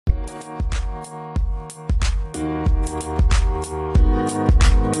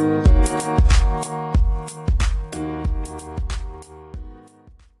Ho,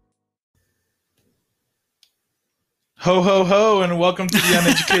 ho, ho, and welcome to the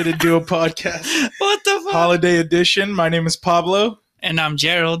Uneducated Duo Podcast. What the fuck? Holiday edition. My name is Pablo. And I'm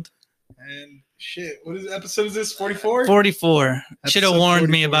Gerald. And shit, what episode is this? 44? 44. Should have warned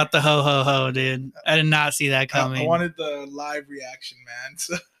 44. me about the ho, ho, ho, dude. I did not see that coming. I wanted the live reaction, man.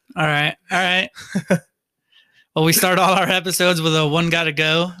 So. All right. Well, we start all our episodes with a one gotta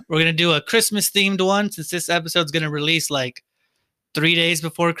go. We're going to do a Christmas-themed one since this episode's going to release like 3 days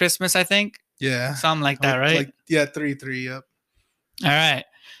before Christmas, I think. Yeah. Something like that, right? 3, yep. All right.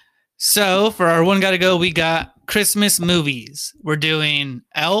 So for our one gotta go, we got Christmas movies. We're doing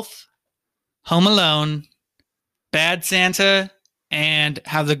Elf, Home Alone, Bad Santa, and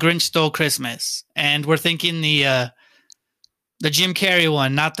How the Grinch Stole Christmas. And we're thinking the Jim Carrey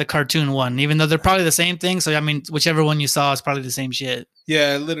one, not the cartoon one, even though they're probably the same thing. So, I mean, whichever one you saw is probably the same shit.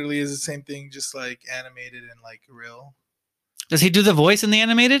 Yeah, it literally is the same thing, just like animated and like real. Does he do the voice in the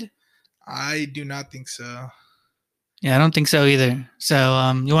animated? I do not think so. Yeah, I don't think so either. So,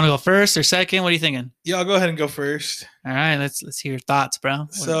 you want to go first or second? What are you thinking? Yeah, I'll go ahead and go first. All right, let's hear your thoughts, bro.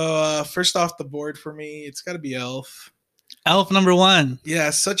 So, first off the board for me, it's got to be Elf. Elf number one.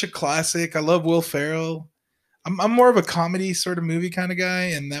 Yeah, such a classic. I love Will Ferrell. I'm more of a comedy sort of movie kind of guy,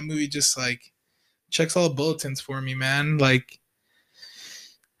 and that movie just like checks all the bulletins for me, man. Like,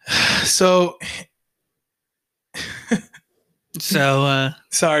 so. Sorry.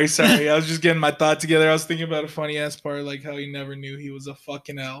 I was just getting my thought together. I was thinking about a funny ass part, like how he never knew he was a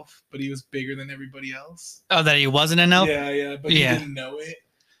fucking elf, but he was bigger than everybody else. Oh, that he wasn't an elf? Yeah, but he didn't know it.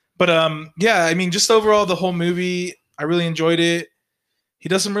 But yeah, I mean, just overall, the whole movie, I really enjoyed it. He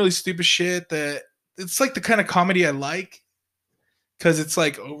does some really stupid shit that it's like the kind of comedy I like, because it's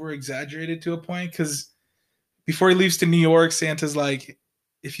like over exaggerated to a point. Because before he leaves to New York, Santa's like,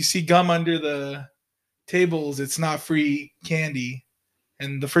 if you see gum under the tables, it's not free candy.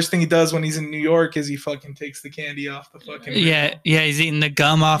 And the first thing he does when he's in New York is he fucking takes the candy off the fucking rail. Yeah, he's eating the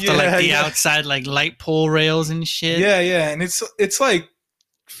gum off the outside like light pole rails and shit. Yeah, and it's like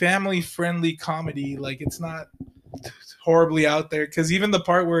family friendly comedy. Like, it's not horribly out there, because even the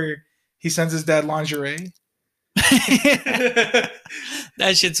part where he sends his dad lingerie, that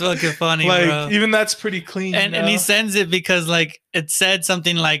shit's fucking funny, like, bro. even that's pretty clean. And he sends it because like it said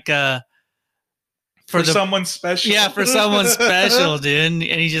something like for someone special. Yeah, for someone special, dude. And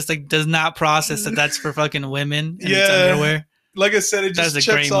he just like does not process that that's for fucking women and it's underwear. Like I said, it just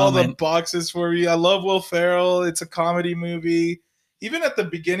checks all the boxes for me. I love Will Ferrell. It's a comedy movie. Even at the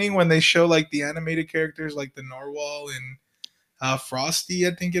beginning when they show like the animated characters like the Narwhal and Frosty,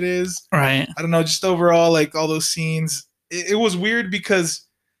 I think it is. Right. I don't know, just overall, like all those scenes. It was weird because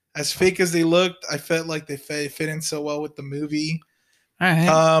as fake as they looked, I felt like they fit in so well with the movie. All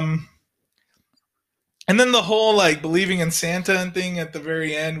right. And then the whole like believing in Santa and thing at the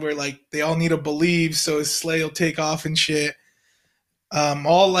very end, where like they all need to believe so his sleigh will take off and shit.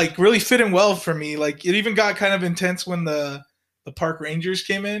 All like really fit in well for me. Like, it even got kind of intense when the park rangers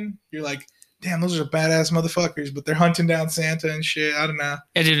came in. You're like, damn, those are badass motherfuckers, but they're hunting down Santa and shit. I don't know.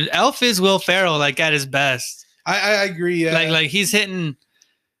 Yeah, dude, Elf is Will Ferrell like at his best. I agree. Yeah, like he's hitting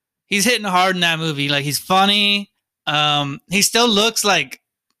hard in that movie. Like, he's funny. He still looks like,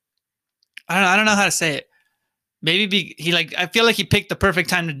 I don't know how to say it. Maybe I feel like he picked the perfect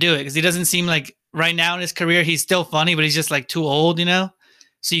time to do it, because he doesn't seem like right now in his career he's still funny, but he's just like too old, you know?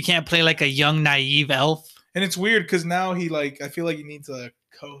 So you can't play like a young, naive elf. And it's weird because now I feel like he needs a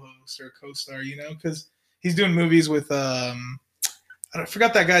co-host or a co-star, you know? Because he's doing movies with, I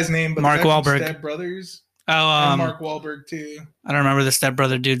forgot that guy's name, but Mark Wahlberg. Step Brothers. Oh, and Mark Wahlberg too. I don't remember the Step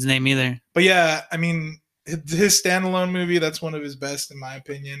Brother dude's name either. But yeah, I mean, his standalone movie, that's one of his best in my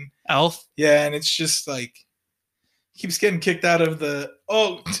opinion. Elf? Yeah, and it's just like keeps getting kicked out of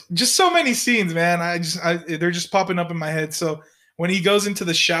just so many scenes, man. They're just popping up in my head. So when he goes into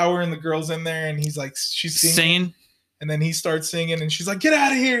the shower and the girl's in there and he's like, she's singing, and then he starts singing and she's like, get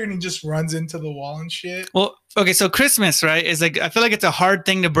out of here, and he just runs into the wall and shit. Well, okay, so Christmas, right, is like, I feel like it's a hard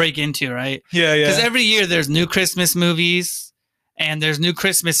thing to break into, right? Yeah. Because every year there's new Christmas movies and there's new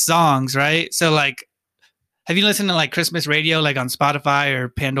Christmas songs, right? So like, have you listened to like Christmas radio, like on Spotify or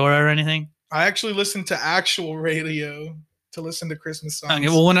Pandora or anything? I actually listen to actual radio to listen to Christmas songs. Okay,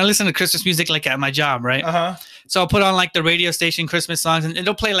 well, when I listen to Christmas music, like at my job, right? So I'll put on like the radio station Christmas songs, and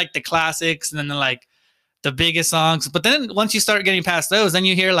it'll play like the classics and then like the biggest songs. But then once you start getting past those, then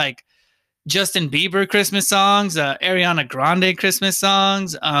you hear like Justin Bieber Christmas songs, Ariana Grande Christmas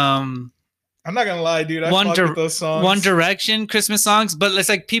songs. I'm not gonna lie, dude. I fuck with those songs. One Direction Christmas songs, but it's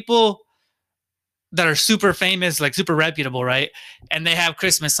like people that are super famous, like super reputable, right? And they have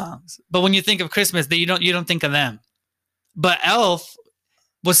Christmas songs. But when you think of Christmas, you don't think of them. But Elf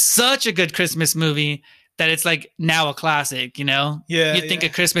was such a good Christmas movie that it's like now a classic, you know? Yeah. You think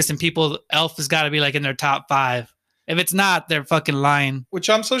of Christmas and people, Elf has got to be like in their top 5. If it's not, they're fucking lying. Which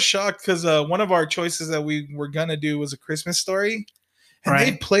I'm so shocked because one of our choices that we were gonna do was A Christmas Story, and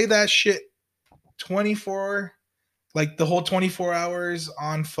Right. they play that shit 24, like the whole 24 hours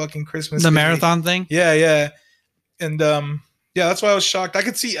on fucking Christmas. The Day. marathon thing? Yeah. And yeah, that's why I was shocked. I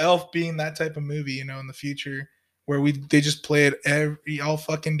could see Elf being that type of movie, you know, in the future where they just play it all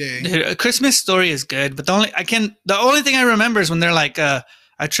fucking day. Dude, A Christmas Story is good, but the only thing I remember is when they're like,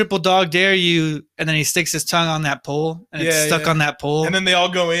 I triple dog dare you, and then he sticks his tongue on that pole, and it's stuck on that pole. And then they all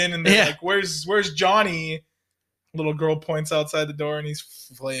go in, and they're like, "Where's Johnny?" Little girl points outside the door, and he's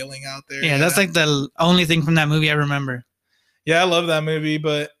flailing out there. Yeah, that's like the only thing from that movie I remember. Yeah, I love that movie,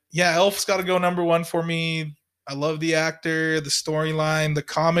 but yeah, Elf's got to go number 1 for me. I love the actor, the storyline, the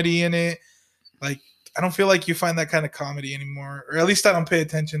comedy in it. Like, I don't feel like you find that kind of comedy anymore, or at least I don't pay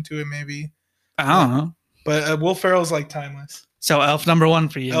attention to it. Maybe I don't know, but Will Ferrell's like timeless. So Elf number 1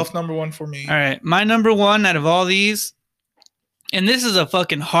 for you. Elf number 1 for me. All right, my number 1 out of all these, and this is a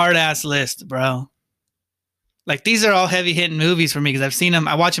fucking hard ass list, bro. Like, these are all heavy hitting movies for me because I've seen them.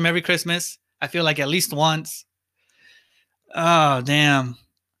 I watch them every Christmas. I feel like at least once. Oh damn!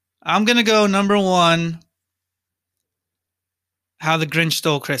 I'm gonna go number 1. How the Grinch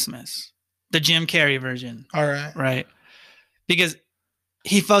Stole Christmas, the Jim Carrey version. All right. Right, because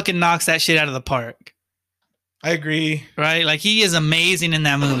he fucking knocks that shit out of the park. I agree. Right? Like, he is amazing in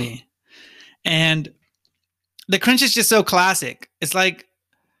that movie. And the Grinch is just so classic. It's like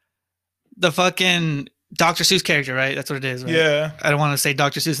the fucking Dr. Seuss character, right? That's what it is, right? Yeah. I don't want to say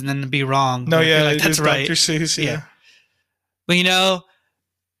Dr. Seuss and then be wrong. No, yeah, like that's right. Dr. Seuss, yeah. But, you know,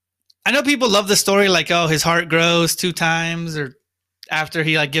 I know people love the story, like, oh, his heart grows 2 times, or after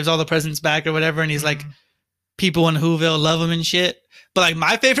he, like, gives all the presents back or whatever, and he's like, people in Whoville love him and shit. But, like,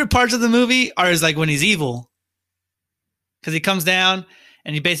 my favorite parts of the movie are like when he's evil. Because he comes down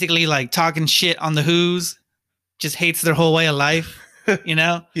and he basically like talking shit on the Who's, just hates their whole way of life, you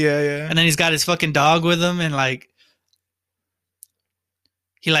know? Yeah. And then he's got his fucking dog with him, and like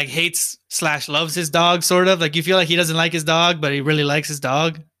he like hates / loves his dog, sort of. Like, you feel like he doesn't like his dog, but he really likes his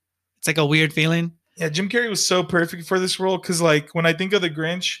dog. It's like a weird feeling. Yeah, Jim Carrey was so perfect for this role because, like, when I think of the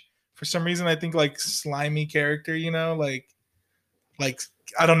Grinch, for some reason I think like slimy character, you know, like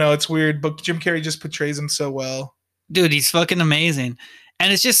I don't know, it's weird, but Jim Carrey just portrays him so well. Dude, he's fucking amazing.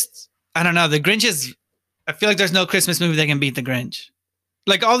 And it's just, I don't know, the Grinch is, I feel like there's no Christmas movie that can beat the Grinch.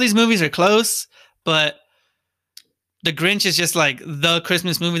 Like, all these movies are close, but the Grinch is just like the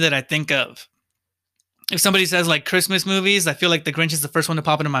Christmas movie that I think of. If somebody says like Christmas movies, I feel like the Grinch is the first one to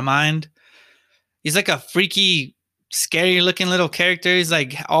pop into my mind. He's like a freaky, scary looking little character. He's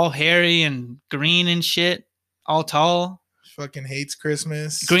like all hairy and green and shit, all tall. Fucking hates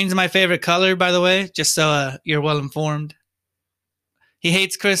Christmas. Green's my favorite color, by the way, just so you're well informed. He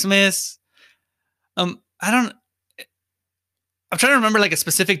hates Christmas. I'm trying to remember like a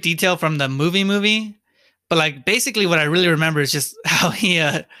specific detail from the movie, but like basically what I really remember is just how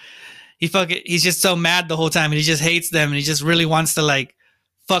he's just so mad the whole time, and he just hates them, and he just really wants to like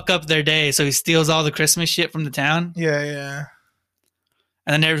fuck up their day, so he steals all the Christmas shit from the town. Yeah.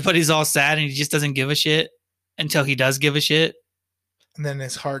 And then everybody's all sad, and he just doesn't give a shit until he does give a shit. And then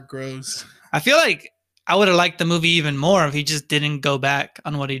his heart grows. I feel like I would have liked the movie even more if he just didn't go back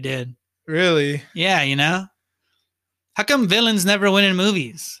on what he did. Really? Yeah, you know? How come villains never win in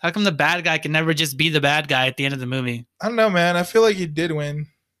movies? How come the bad guy can never just be the bad guy at the end of the movie? I don't know, man. I feel like he did win.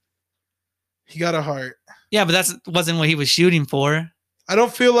 He got a heart. Yeah, but that wasn't what he was shooting for. I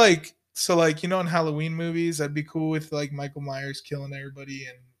don't feel like, so like, you know, in Halloween movies, I'd be cool with like Michael Myers killing everybody,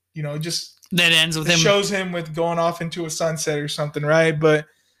 and, you know, just that ends with him. Shows him with going off into a sunset or something, right? But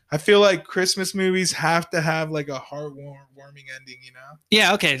I feel like Christmas movies have to have like a heartwarming ending, you know?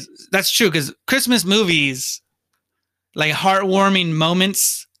 Yeah, okay. That's true, because Christmas movies, like heartwarming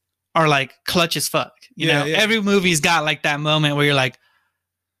moments, are like clutch as fuck. You know, every movie's got like that moment where you're like,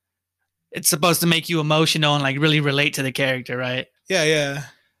 it's supposed to make you emotional and like really relate to the character, right? Yeah.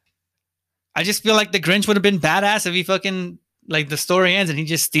 I just feel like the Grinch would have been badass if he fucking, like, the story ends and he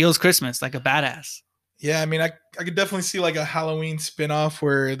just steals Christmas like a badass. Yeah, I mean, I could definitely see like a Halloween spinoff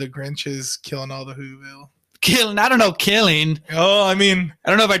where the Grinch is killing all the Whoville. Killing? I don't know, killing. Oh, I mean, I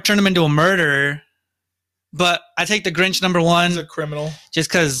don't know if I turn him into a murderer, but I take the Grinch number 1. He's a criminal. Just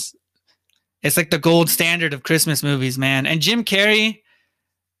because it's like the gold standard of Christmas movies, man. And Jim Carrey,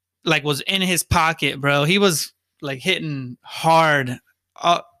 like, was in his pocket, bro. He was like hitting hard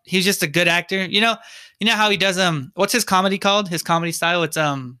he's just a good actor. You know how he does what's his comedy called? His comedy style? It's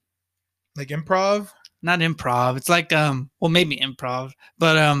like improv? Not improv. It's like well, maybe improv,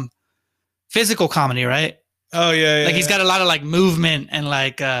 but physical comedy, right? Oh yeah. Like he's got a lot of like movement and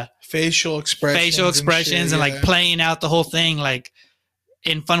like facial expressions and, shit, and like playing out the whole thing, like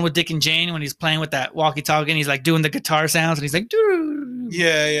in Fun with Dick and Jane when he's playing with that walkie-talkie and he's like doing the guitar sounds and he's like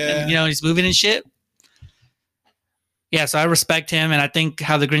yeah, and, he's moving and shit. Yeah, so I respect him, and I think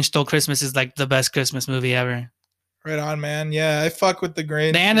How the Grinch Stole Christmas is like the best Christmas movie ever. Right on, man. Yeah, I fuck with the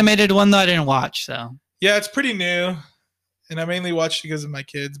Grinch. The animated one though I didn't watch, so yeah, it's pretty new, and I mainly watched because of my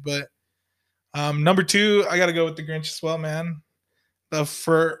kids. But number 2, I gotta go with the Grinch as well, man.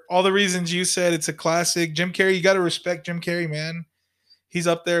 For all the reasons you said, it's a classic. Jim Carrey, you gotta respect Jim Carrey, man. He's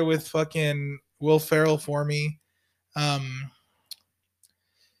up there with fucking Will Ferrell for me. And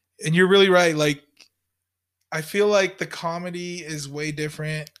you're really right. Like, I feel like the comedy is way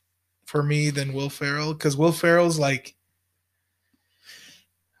different for me than Will Ferrell, because Will Ferrell's like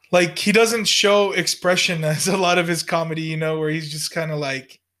he doesn't show expression as a lot of his comedy, where he's just kind of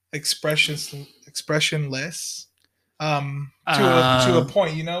like expressionless. To a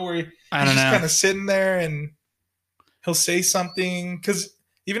point, where he's just kind of sitting there and he'll say something. Because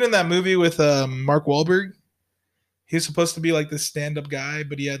even in that movie with Mark Wahlberg, he was supposed to be like this stand-up guy,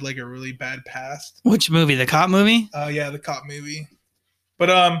 but he had like a really bad past. Which movie? The cop movie? Yeah, the cop movie.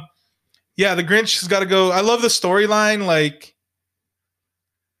 But yeah, the Grinch has got to go. I love the storyline. Like,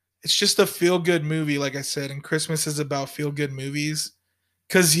 it's just a feel-good movie, like I said, and Christmas is about feel-good movies.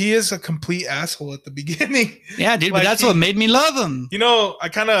 Because he is a complete asshole at the beginning. Yeah, dude, but that's what made me love him. He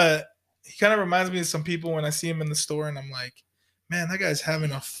kind of reminds me of some people when I see him in the store, and I'm like, man, that guy's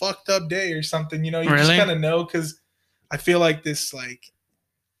having a fucked up day or something. You really? Just kind of know, because I feel like this, like,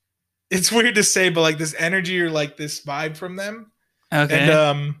 it's weird to say, but like this energy or like this vibe from them.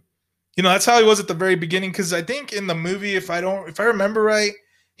 Okay. And that's how he was at the very beginning. Because I think in the movie, if I remember right,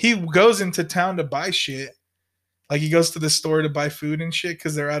 he goes into town to buy shit. Like, he goes to the store to buy food and shit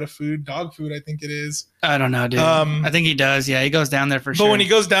because they're out of food. Dog food, I think it is. I don't know, dude. I think he does. Yeah, he goes down there for sure. But when he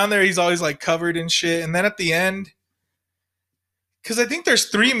goes down there, he's always like covered in shit. And then at the end, because I think there's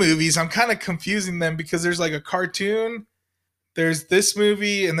 3 movies. I'm kind of confusing them because there's like a cartoon, there's this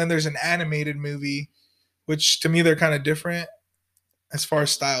movie, and then there's an animated movie, which to me they're kind of different as far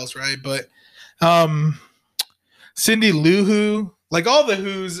as styles, right? But Cindy Lou Who, like all the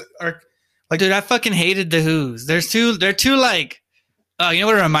Who's are like, dude, I fucking hated the Who's. They're too like, you know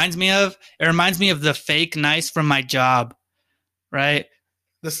what it reminds me of? It reminds me of the fake nice from my job, right?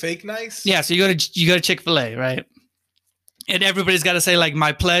 The fake nice? Yeah, so you go to Chick-fil-A, right? And everybody's got to say like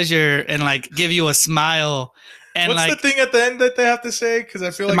my pleasure and like give you a smile. And what's like the thing at the end that they have to say? Because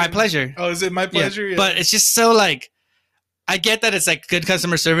I feel like my pleasure. Oh, is it my pleasure? Yeah. But it's just so like, I get that it's like good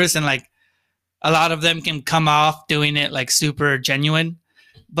customer service and like a lot of them can come off doing it like super genuine.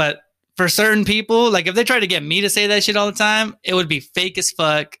 But for certain people, like if they try to get me to say that shit all the time, it would be fake as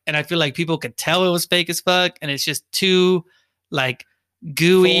fuck. And I feel like people could tell it was fake as fuck. And it's just too like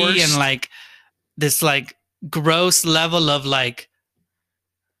gooey forced. And like this like gross level of like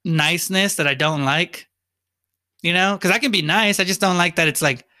niceness that I don't like, because I can be nice. I just don't like that it's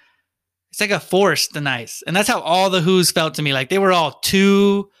like a forced nice. And that's how all the Who's felt to me. Like they were all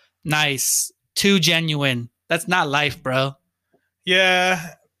too nice, too genuine. That's not life, bro.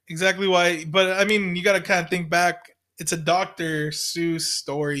 Yeah, exactly why. But I mean, you got to kind of think back. It's a Dr. Seuss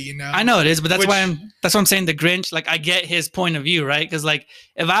story, I know it is, but that's why I'm saying the Grinch. Like I get his point of view, right? Because like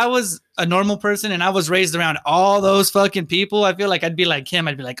if I was a normal person and I was raised around all those fucking people, I feel like I'd be like him.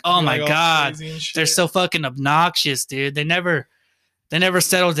 I'd be like, oh my god, they're so fucking obnoxious, dude. They never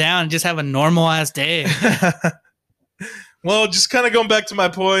settle down and just have a normal ass day. Well, just kind of going back to my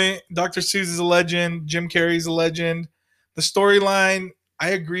point, Dr. Seuss is a legend. Jim Carrey's a legend. The storyline, I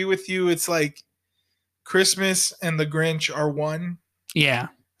agree with you. It's like Christmas and the Grinch are one. Yeah.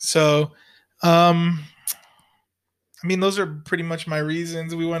 So, I mean, those are pretty much my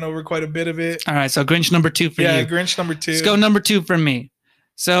reasons. We went over quite a bit of it. All right. So Grinch number 2 for you. Yeah, Grinch number 2. Let's go number 2 for me.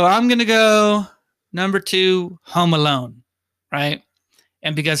 So I'm going to go number 2, Home Alone. Right.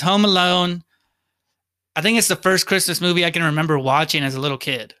 And because Home Alone, I think it's the first Christmas movie I can remember watching as a little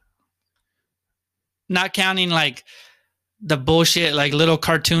kid. Not counting like the bullshit, like little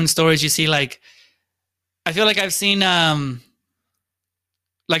cartoon stories you see. Like, I feel like I've seen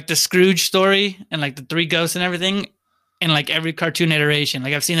like the Scrooge story and like the 3 ghosts and everything in like every cartoon iteration.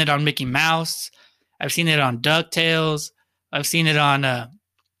 Like I've seen it on Mickey Mouse. I've seen it on DuckTales. I've seen it on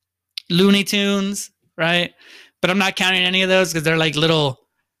Looney Tunes, right? But I'm not counting any of those because they're like little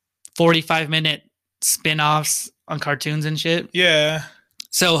 45-minute spin-offs on cartoons and shit. Yeah.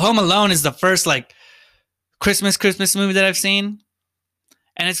 So Home Alone is the first like Christmas movie that I've seen,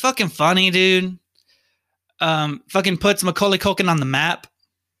 and it's fucking funny, dude. Fucking puts Macaulay Culkin on the map,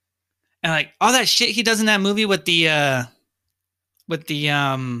 and like all that shit he does in that movie with the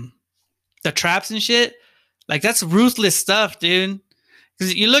traps and shit. Like that's ruthless stuff, dude.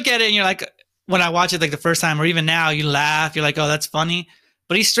 Because you look at it and you're like, when I watch it like the first time, or even now, you laugh. You're like, oh, that's funny.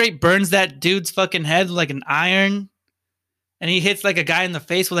 But he straight burns that dude's fucking head with like an iron, and he hits like a guy in the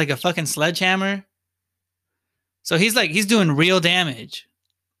face with like a fucking sledgehammer. So he's doing real damage.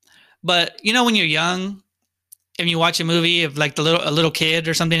 But you know when you're young and you watch a movie of like a little kid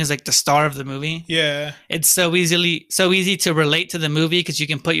or something is like the star of the movie. Yeah. It's so easy to relate to the movie because you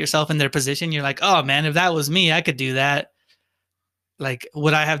can put yourself in their position. You're like, oh man, if that was me, I could do that. Like,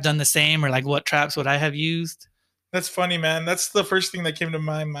 would I have done the same, or like what traps would I have used? That's funny, man. That's the first thing that came to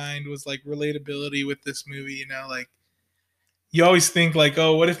my mind was like relatability with this movie, you know, like you always think like,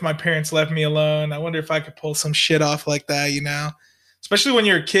 oh, what if my parents left me alone? I wonder if I could pull some shit off like that, you know? Especially when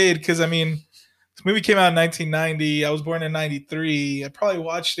you're a kid, because I mean, this movie came out in 1990. I was born in 93. I probably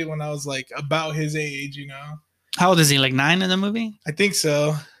watched it when I was like about his age, you know? How old is he? Like 9 in the movie? I think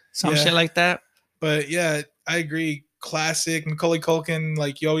so. Some shit like that. But yeah, I agree. Classic. Macaulay Culkin,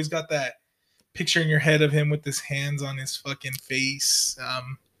 like you always got that picture in your head of him with his hands on his fucking face.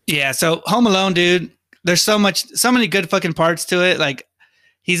 Yeah, so Home Alone, dude, there's so many good fucking parts to it. Like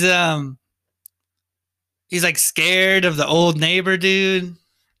he's like scared of the old neighbor dude.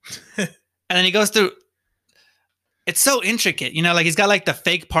 And then he goes through, it's so intricate, you know, like he's got like the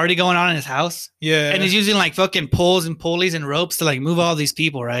fake party going on in his house. Yeah. And he's using like fucking poles and pulleys and ropes to like move all these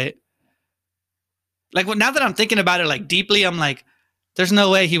people, right? Like now that I'm thinking about it like deeply, I'm like, there's no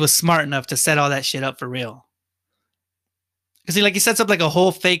way he was smart enough to set all that shit up for real. Because he sets up like a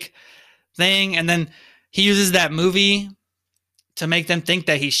whole fake thing, and then he uses that movie to make them think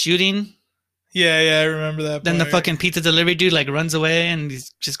that he's shooting. Yeah, I remember that. Then the fucking pizza delivery dude like runs away and he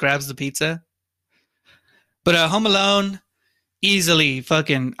just grabs the pizza. But Home Alone, easily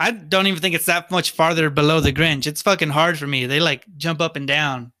fucking, I don't even think it's that much farther below The Grinch. It's fucking hard for me. They like jump up and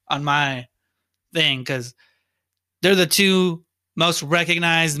down on my thing because they're the two most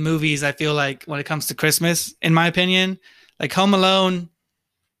recognized movies, I feel like, when it comes to Christmas, in my opinion. Like Home Alone,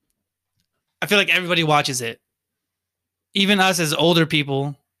 I feel like everybody watches it. Even us as older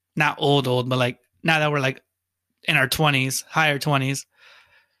people, not old, but like now that we're like in our 20s, higher 20s,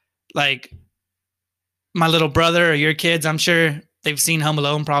 like my little brother or your kids, I'm sure they've seen Home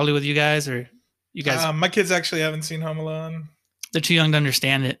Alone probably with you guys, or you guys. My kids actually haven't seen Home Alone. They're too young to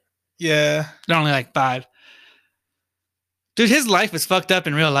understand it. Yeah. They're only like 5. Dude, his life was fucked up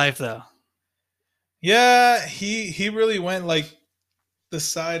in real life, though. Yeah, he really went like the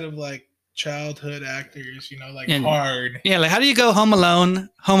side of like childhood actors, you know, like hard. Yeah, like how do you go Home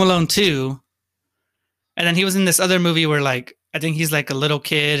Alone 2, and then he was in this other movie where like I think he's like a little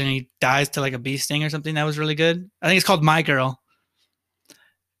kid and he dies to like a bee sting or something. That was really good. I think it's called My Girl.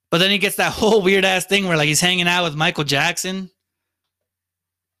 But then he gets that whole weird ass thing where like he's hanging out with Michael Jackson.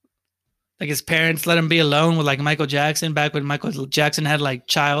 Like his parents let him be alone with like Michael Jackson back when Michael Jackson had like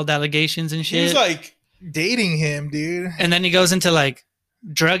child allegations and shit. He was like dating him, dude. And then he goes into like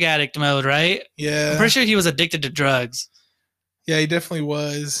drug addict mode, right? Yeah. I'm pretty sure he was addicted to drugs. Yeah, he definitely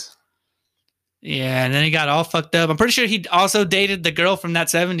was. Yeah, and then he got all fucked up. I'm pretty sure he also dated the girl from that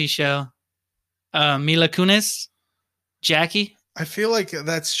 70s show. Mila Kunis. Jackie. I feel like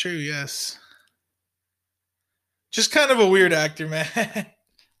that's true, yes. Just kind of a weird actor, man.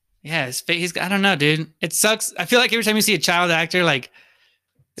 Yeah, he's I don't know, dude. It sucks. I feel like every time you see a child actor, like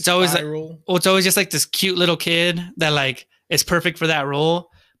it's always it's always just like this cute little kid that like is perfect for that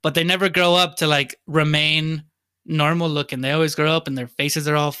role, but they never grow up to like remain normal looking. They always grow up and their faces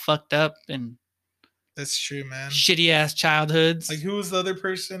are all fucked up and that's true, man. Shitty ass childhoods. Like who was the other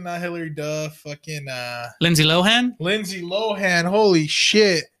person? Not Hilary Duff, fucking Lindsay Lohan? Lindsay Lohan, holy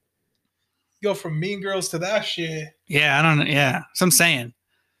shit. You go from Mean Girls to that shit. Yeah, I don't know. Yeah. So I'm saying.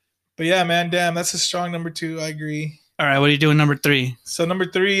 But yeah, man, damn, that's a strong number 2. I agree. All right, what are you doing number 3? So number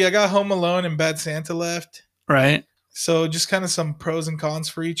 3, I got Home Alone and Bad Santa left. Right. So just kind of some pros and cons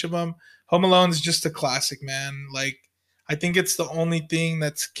for each of them. Home Alone is just a classic, man. Like I think it's the only thing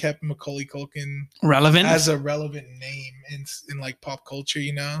that's kept Macaulay Culkin relevant as a relevant name in like pop culture,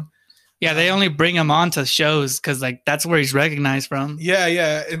 you know? Yeah, they only bring him on to shows because like that's where he's recognized from.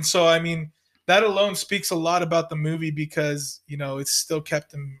 Yeah. And so I mean, that alone speaks a lot about the movie because, you know, it's still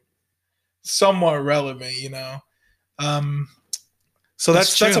kept him somewhat relevant, you know. So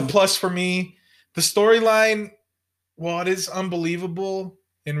that's a plus for me. The storyline, well, it is unbelievable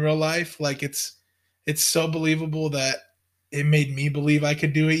in real life. Like it's so believable that it made me believe I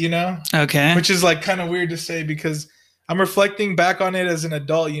could do it, you know? Okay. Which is like kind of weird to say because I'm reflecting back on it as an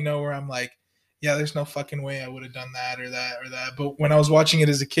adult, you know, where I'm like, yeah, there's no fucking way I would have done that or that or that. But when I was watching it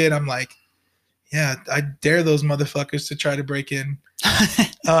as a kid, I'm like, yeah, I dare those motherfuckers to try to break in.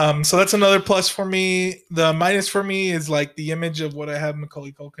 So that's another plus for me. The minus for me is like the image of what I have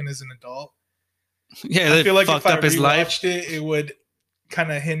Macaulay Culkin as an adult. Yeah, I feel like fucked if I up his life. rewatched it, it would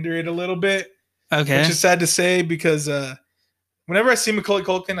kind of hinder it a little bit. Okay. Which is sad to say because whenever I see Macaulay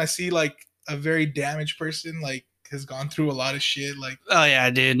Culkin, I see like a very damaged person, like has gone through a lot of shit. Like, oh yeah,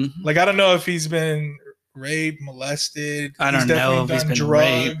 dude. Like I don't know if he's been raped, molested. I don't know if he's been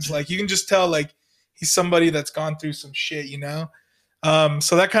raped. Like you can just tell, like he's somebody that's gone through some shit, you know.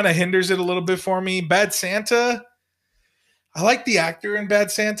 So that kind of hinders it a little bit for me. Bad Santa. I like the actor in Bad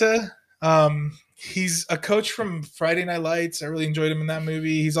Santa. He's a coach from Friday Night Lights. I really enjoyed him in that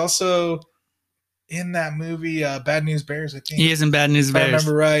movie. He's also in that movie Bad News Bears, I think. He is in Bad News Bears. If I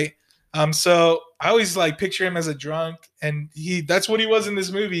remember right. So I always like picture him as a drunk, and that's what he was in this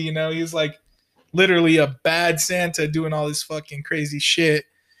movie, you know. He was like literally a bad Santa doing all this fucking crazy shit.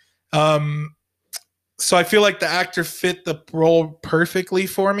 So I feel like the actor fit the role perfectly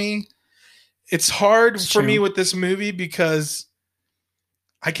for me. It's hard for me with this movie because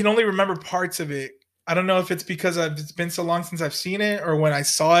I can only remember parts of it. I don't know if it's because it's been so long since I've seen it, or when I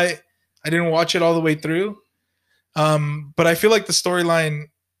saw it, I didn't watch it all the way through. But I feel like the storyline,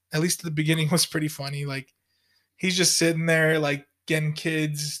 at least at the beginning, was pretty funny. Like he's just sitting there, like getting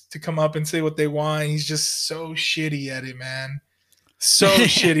kids to come up and say what they want. He's just so shitty at it, man. So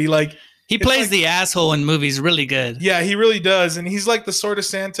shitty. Like he plays the asshole in movies really good. Yeah, he really does. And he's like the sort of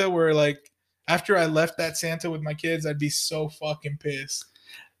Santa where like after I left that Santa with my kids, I'd be so fucking pissed.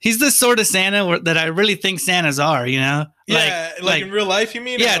 He's the sort of Santa that I really think Santas are, you know? Yeah, like in real life, you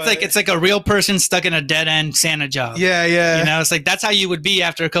mean? Yeah, it's like a real person stuck in a dead end Santa job. Yeah, yeah. You know, it's like that's how you would be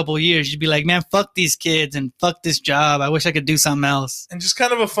after a couple of years. You'd be like, man, fuck these kids and fuck this job. I wish I could do something else. And just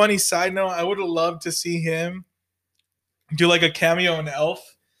kind of a funny side note, I would have loved to see him do like a cameo in Elf.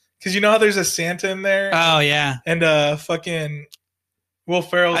 Because you know how there's a Santa in there? Oh, yeah. And fucking Will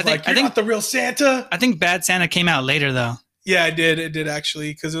Ferrell's like, you're not the real Santa? I think Bad Santa came out later, though. Yeah, it did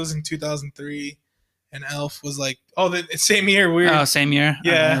actually, because it was in 2003, and Elf was like, oh, the same year. Weird. Oh, same year.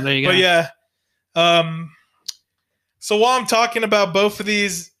 Yeah, there you go. But yeah, so while I'm talking about both of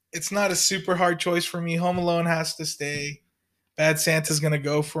these, it's not a super hard choice for me. Home Alone has to stay. Bad Santa's gonna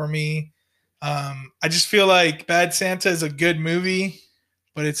go for me. I just feel like Bad Santa is a good movie,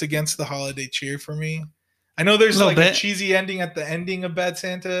 but it's against the holiday cheer for me. I know there's like a cheesy ending at the ending of Bad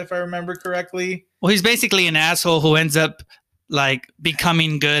Santa, if I remember correctly. Well, he's basically an asshole who ends up like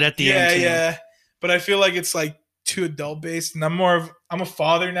becoming good at the end. Yeah. But I feel like it's like too adult based, and I'm a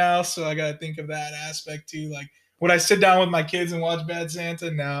father now, so I gotta think of that aspect too. Like, would I sit down with my kids and watch Bad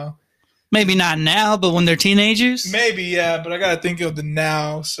Santa? No. Maybe not now, but when they're teenagers? Maybe, yeah, but I gotta think of the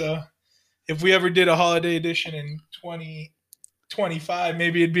now. So if we ever did a holiday edition in 2025,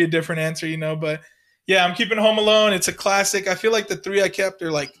 maybe it'd be a different answer, you know, but yeah, I'm keeping Home Alone. It's a classic. I feel like the three I kept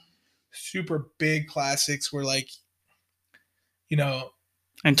are like super big classics where like, you know,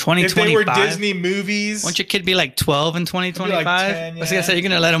 in 2025, if they were Disney movies. Won't your kid be like 12 in 2025? Like 10, yeah. I was going to say, you're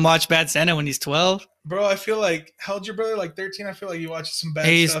going to let him watch Bad Santa when he's 12? Bro, I feel like, how old's your brother? Like 13? I feel like he watches some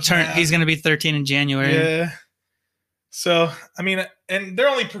bad stuff now. He's going to be 13 in January. Yeah. So, I mean, and they're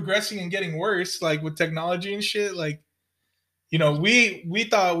only progressing and getting worse, like with technology and shit. Like, you know, we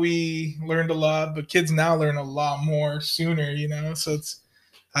thought we learned a lot, but kids now learn a lot more sooner, you know? So it's,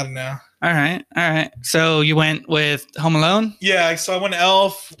 I don't know. All right. So you went with Home Alone? Yeah, so I went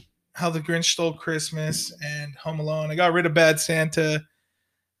Elf, How the Grinch Stole Christmas, and Home Alone. I got rid of Bad Santa.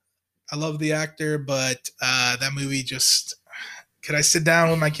 I love the actor, but that movie just, could I sit down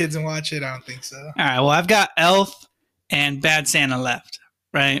with my kids and watch it? I don't think so. All right, well, I've got Elf and Bad Santa left,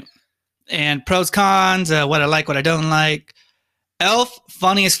 right? And pros, cons, what I like, what I don't like. Elf,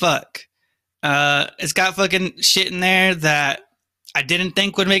 funny as fuck. It's got fucking shit in there that I didn't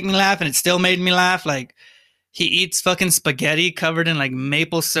think would make me laugh, and it still made me laugh. Like, he eats fucking spaghetti covered in like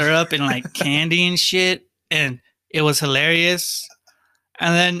maple syrup and like candy and shit, and it was hilarious.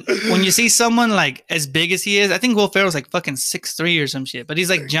 And then when you see someone like as big as he is, I think Will Ferrell's like fucking 6'3" or some shit, but he's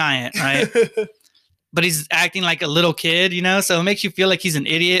like giant, right? But he's acting like a little kid, you know? So it makes you feel like he's an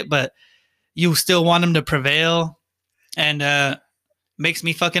idiot, but you still want him to prevail, and makes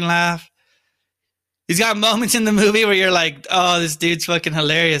me fucking laugh. He's got moments in the movie where you're like, oh, this dude's fucking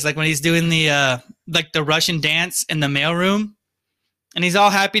hilarious. Like when he's doing the like the Russian dance in the mailroom, and he's all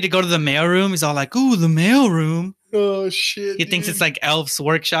happy to go to the mailroom. He's all like, ooh, the mailroom. Oh, shit. He thinks it's like Elf's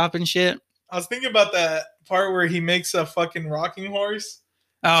workshop and shit. I was thinking about that part where he makes a fucking rocking horse.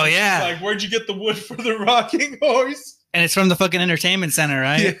 Oh yeah. Like, where'd you get the wood for the rocking horse? And it's from the fucking entertainment center,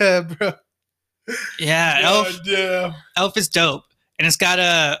 right? Yeah, bro. Yeah, Elf. Yeah. Elf is dope, and it's got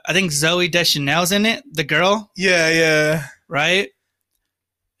I think Zoe Deschanel's in it, the girl. Yeah. Right.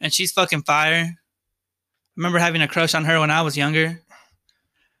 And she's fucking fire. I remember having a crush on her when I was younger.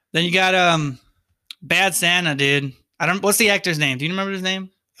 Then you got Bad Santa, dude. What's the actor's name? Do you remember his name?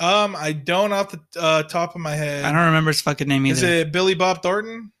 I don't off the top of my head. I don't remember his fucking name either. Is it Billy Bob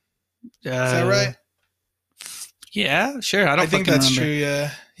Thornton? Is that right? Yeah, sure. I think that's true.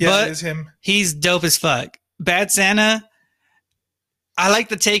 Yeah, but it is him. He's dope as fuck. Bad Santa. I like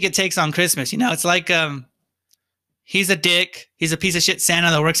the take it takes on Christmas. You know, it's like he's a dick. He's a piece of shit Santa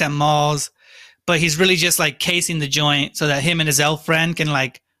that works at malls, but he's really just like casing the joint so that him and his elf friend can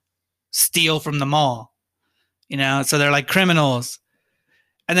like steal from the mall. You know, so they're like criminals.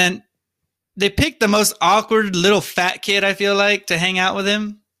 And then they picked the most awkward little fat kid, I feel like, to hang out with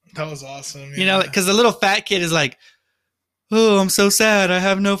him. That was awesome. Yeah. You know, because the little fat kid is like, oh, I'm so sad. I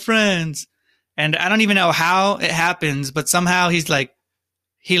have no friends. And I don't even know how it happens, but somehow he's like,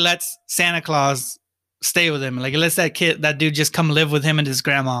 he lets Santa Claus stay with him. Like, he lets that dude just come live with him and his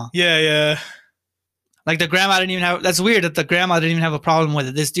grandma. Yeah. Like, the grandma didn't even have, that's weird that the grandma didn't even have a problem with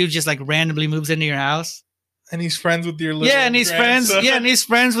it. This dude just like randomly moves into your house. And he's friends with your little and he's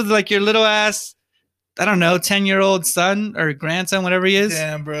friends with like your little ass, I don't know, 10-year-old son or grandson, whatever he is.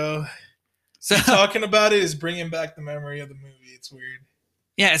 Damn, bro. So talking about it is bringing back the memory of the movie. It's weird.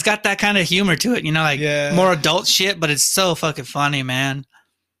 Yeah, it's got that kind of humor to it, you know, like more adult shit, but it's so fucking funny, man.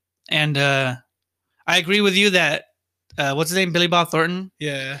 And I agree with you that what's his name, Billy Bob Thornton?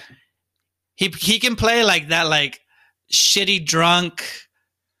 Yeah. He can play like that, like shitty drunk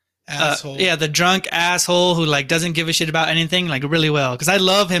asshole. The drunk asshole who like doesn't give a shit about anything, like really well. Because I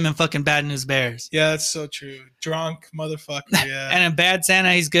love him in fucking Bad News Bears. Yeah, that's so true. Drunk motherfucker. Yeah. And in Bad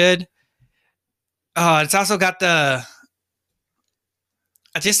Santa, he's good. Oh, it's also got I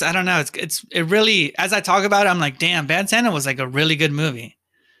don't know. It really, as I talk about it, I'm like, damn, Bad Santa was like a really good movie.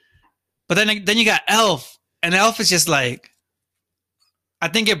 But then you got Elf, and Elf is just like, I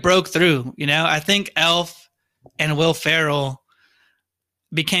think it broke through. You know, I think Elf and Will Ferrell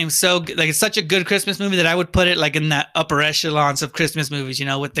became so like it's such a good Christmas movie that I would put it like in that upper echelons of Christmas movies, you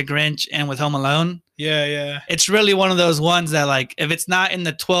know, with The Grinch and with Home Alone. Yeah. It's really one of those ones that like if it's not in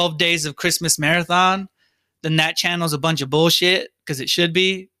the 12 days of Christmas marathon, then that channel's a bunch of bullshit because it should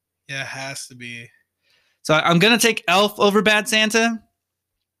be. Yeah, it has to be. So I'm gonna take Elf over Bad Santa,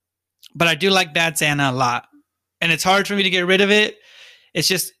 but I do like Bad Santa a lot, and it's hard for me to get rid of it. It's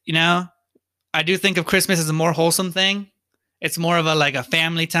just, you know, I do think of Christmas as a more wholesome thing. It's more of a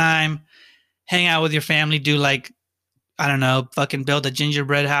family time, hang out with your family, do like, I don't know, fucking build a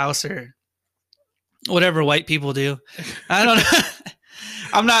gingerbread house or whatever white people do. I don't know.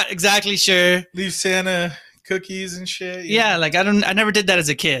 I'm not exactly sure. Leave Santa cookies and shit. Yeah, like I never did that as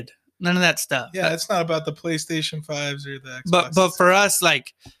a kid. None of that stuff. Yeah, it's not about the PlayStation 5s or the Xbox. But for us,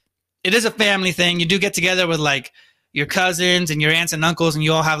 like, it is a family thing. You do get together with like your cousins and your aunts and uncles, and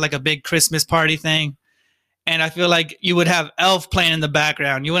you all have like a big Christmas party thing. And I feel like you would have Elf playing in the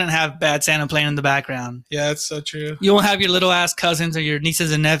background. You wouldn't have Bad Santa playing in the background. Yeah, that's so true. You won't have your little ass cousins or your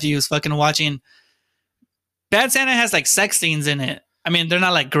nieces and nephews fucking watching. Bad Santa has like sex scenes in it. I mean, they're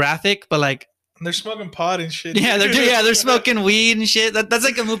not like graphic, but like they're smoking pot and shit. Yeah, they're smoking weed and shit. That's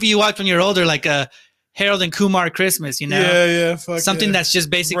like a movie you watch when you're older, like a Harold and Kumar Christmas, you know? Yeah. Something that's just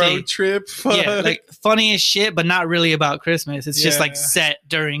basically road trip. Yeah, like funny as shit, but not really about Christmas. It's just like set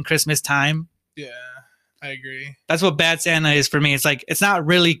during Christmas time. Yeah. I agree. That's what Bad Santa is for me. It's like, it's not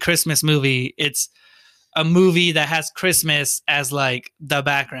really Christmas movie. It's a movie that has Christmas as like the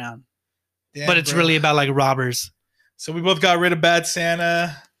background. Damn, but it's really about like robbers. So we both got rid of Bad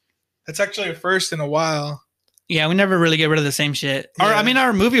Santa. That's actually a first in a while. Yeah, we never really get rid of the same shit. Yeah.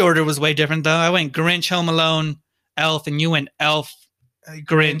 Our movie order was way different though. I went Grinch, Home Alone, Elf, and you went Elf,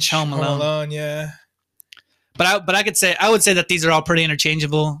 Grinch, Home Alone. Home Alone, yeah. But I would say that these are all pretty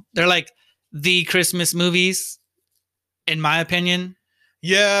interchangeable. They're like the Christmas movies, in my opinion.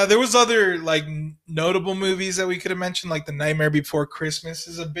 Yeah, there was other like notable movies that we could have mentioned, like The Nightmare Before Christmas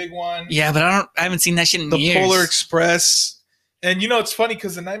is a big one. Yeah, but I haven't seen that shit in years. The Polar Express. And you know, it's funny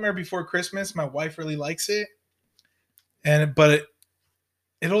because The Nightmare Before Christmas, my wife really likes it. But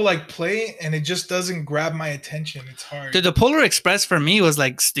it'll like play and it just doesn't grab my attention. It's hard. Dude, The Polar Express for me was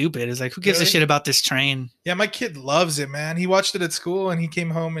like stupid. It's like, who gives a shit about this train? Yeah, my kid loves it, man. He watched it at school and he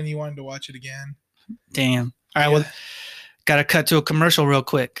came home and he wanted to watch it again. Damn. All right, well, gotta cut to a commercial real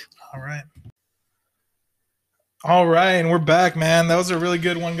quick. All right. All right, and we're back, man. That was a really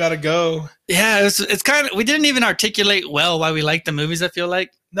good one. Gotta go. Yeah, it's kind of we didn't even articulate well why we like the movies. I feel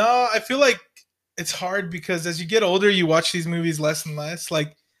like. No, I feel like it's hard because as you get older, you watch these movies less and less.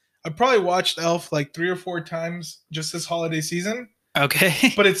 Like, I probably watched Elf like 3 or 4 times just this holiday season,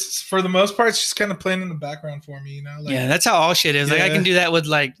 Okay. but it's for the most part, it's just kind of playing in the background for me. You know, like Yeah, that's how all shit is. Like I Yeah. can do that with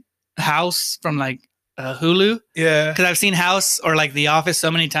like House from like Hulu yeah, because I've seen House or like The Office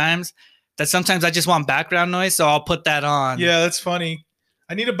so many times that sometimes I just want background noise, so I'll put that on. yeah, that's funny.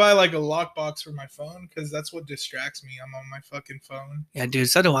 I need to buy like a lockbox for my phone because that's what distracts me. I'm on my fucking phone. Yeah, dude.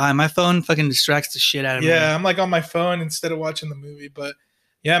 So do I. My phone fucking distracts the shit out of me. Yeah, I'm like on my phone instead of watching the movie. But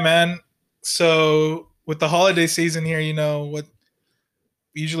yeah, man. So with the holiday season here, you know what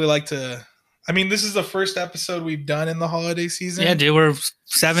we usually like to. I mean, this is the first episode we've done in the holiday season. Yeah, dude. We're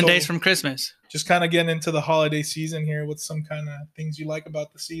 7 So- days from Christmas. Just kind of getting into the holiday season here. What's some kind of things you like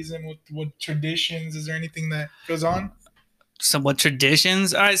about the season? What traditions? Is there anything that goes on? Somewhat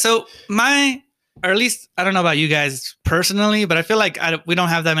traditions. All right, so or at least I don't know about you guys personally, but I feel like we don't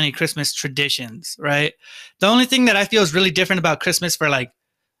have that many Christmas traditions, right? The only thing that I feel is really different about Christmas for like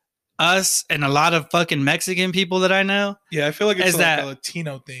us and a lot of fucking Mexican people that I know Yeah, I feel like it's Is like that- a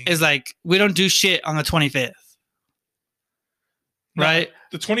Latino thing. is like we don't do shit on the 25th, No, right?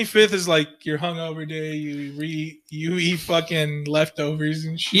 The 25th is like your hungover day. You eat fucking leftovers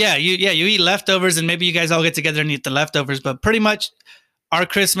and shit. Yeah, you eat leftovers and maybe you guys all get together and eat the leftovers, but pretty much our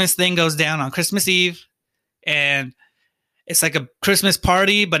Christmas thing goes down on Christmas Eve and it's like a Christmas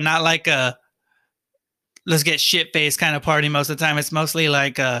party, but not like a let's get shit faced kind of party most of the time. It's mostly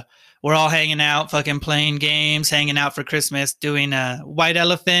like we're all hanging out, fucking playing games, hanging out for Christmas, doing white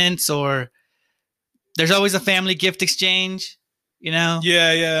elephants, or there's always a family gift exchange, you know?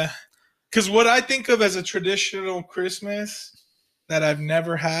 Yeah, yeah. Because what I think of as a traditional Christmas that I've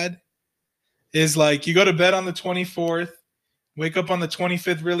never had is like you go to bed on the 24th, wake up on the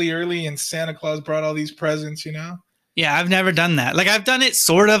 25th really early, and Santa Claus brought all these presents, you know? Yeah, I've never done that. Like I've done it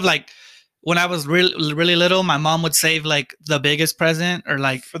sort of like when I was really little, my mom would save like the biggest present or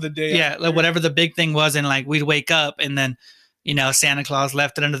like For the day. yeah, after. like whatever the big thing was, and like we'd wake up and then you know Santa Claus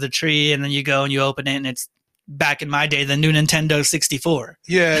left it under the tree, and then you go and you open it, and it's back in my day the new Nintendo 64.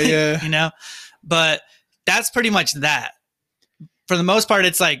 Yeah, yeah. You know, but that's pretty much that. For the most part,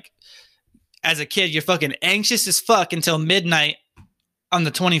 it's like as a kid, you're fucking anxious as fuck until midnight on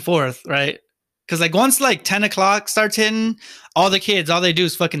the 24th, right? Because like once like 10 o'clock starts hitting, all the kids, all they do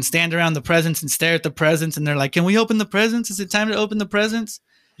is fucking stand around the presents and stare at the presents, and they're like, "Can we open the presents? Is it time to open the presents?"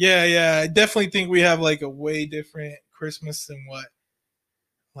 Yeah, yeah. I definitely think we have like a way different Christmas than what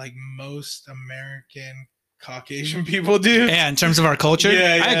like most American Caucasian people do. Yeah, in terms of our culture,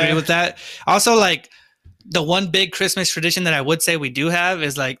 Yeah, I agree yeah. with that. Also, like the one big Christmas tradition that I would say we do have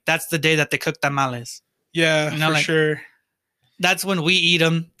is like that's the day that they cook tamales. Yeah, You know, for like- sure. That's when we eat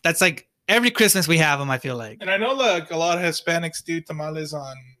them. That's like every Christmas we have them. I feel like. And I know like a lot of Hispanics do tamales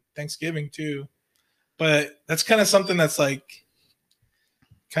on Thanksgiving too, but that's kind of something that's like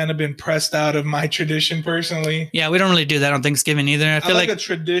kind of been pressed out of my tradition personally. Yeah, we don't really do that on Thanksgiving either. I I feel like like a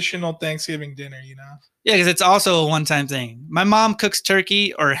traditional Thanksgiving dinner, you know? yeah, because it's also a one-time thing. My mom cooks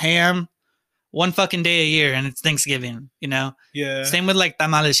turkey or ham one fucking day a year, and it's Thanksgiving. You know, Yeah. same with like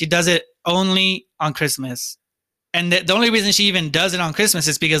tamales. She does it only on Christmas, and the only reason she even does it on Christmas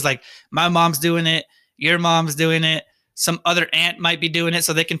is because like my mom's doing it, your mom's doing it, some other aunt might be doing it,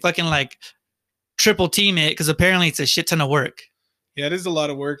 so they can fucking like triple team it because apparently it's a shit ton of work. Yeah, it is a lot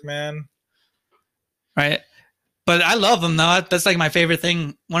of work, man. Right. But I love them though. That's like my favorite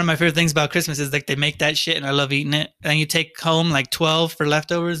thing. One of my favorite things about Christmas is like they make that shit and I love eating it. And you take home like 12 for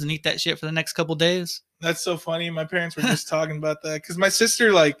leftovers and eat that shit for the next couple days. That's so funny. My parents were just talking about that because my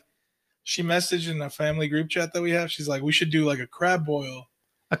sister, like, she messaged in a family group chat that we have. She's like, we should do like a crab boil.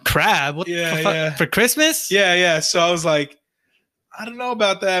 A crab? What Yeah, the fuck? yeah. For Christmas? Yeah, yeah. So I was like, I don't know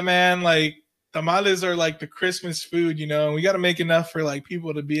about that, man. Like, tamales are like the Christmas food, you know, and we got to make enough for like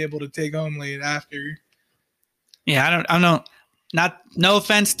people to be able to take home late after. Yeah, I don't know. No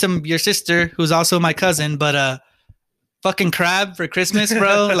offense to your sister, who's also my cousin, but fucking crab for Christmas,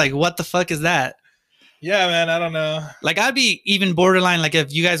 bro. Like, what the fuck is that? Yeah, man. I don't know. Like, I'd be even borderline. Like,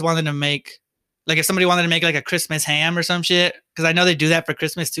 if you guys wanted to make, like, if somebody wanted to make like a Christmas ham or some shit, because I know they do that for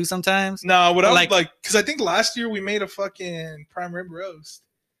Christmas too sometimes. No, what I Like- would like, because I think last year we made a fucking prime rib roast.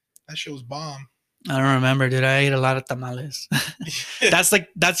 That shit was bomb. I don't remember, dude. I ate a lot of tamales. That's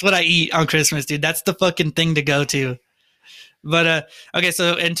what I eat on Christmas, dude. That's the fucking thing to go to. But okay,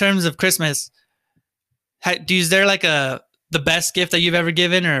 so in terms of Christmas, is there like the best gift that you've ever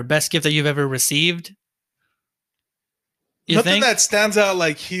given or best gift that you've ever received? You Nothing think? that stands out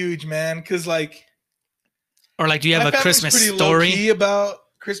like huge, man. Because like, Or like, do you have My a family's Christmas pretty story? low-key about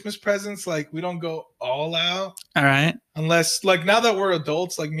Christmas presents. Like, we don't go all out All right. unless, like, now that we're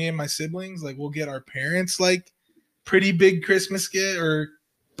adults, like me and my siblings, like, we'll get our parents like pretty big Christmas gift or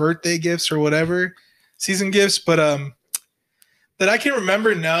birthday gifts or whatever, season gifts. But that I can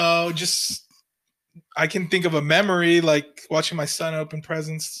remember, no, just I can think of a memory like watching my son open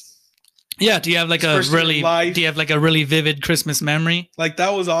presents. Yeah. Do you have like His first year of life. do you have like a really vivid Christmas memory? Like, that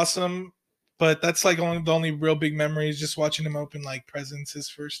was awesome. But that's like the only real big memory is just watching him open like presents his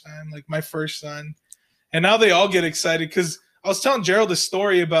first time, like my first son. And now they all get excited because I was telling Gerald a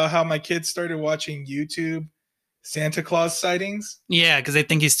story about how my kids started watching YouTube Santa Claus sightings. Yeah, because they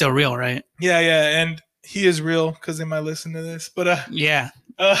think he's still real, right? Yeah, and he is real because they might listen to this. But yeah,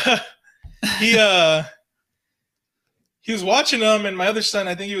 he was watching them, and my other son,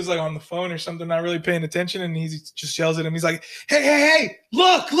 I think he was like on the phone or something, not really paying attention, and he just yells at him. He's like, "Hey,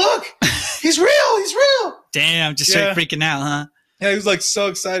 look, he's real." Damn, just straight freaking out, huh? Yeah, he was like so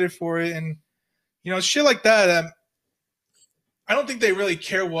excited for it, and shit like that. I don't think they really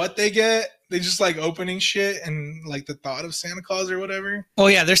care what they get. They just like opening shit and like the thought of Santa Claus or whatever. Oh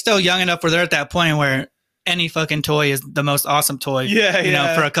yeah, they're still young enough where they're at that point where any fucking toy is the most awesome toy.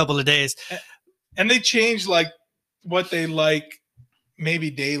 Yeah, for a couple of days. And they change like what they like maybe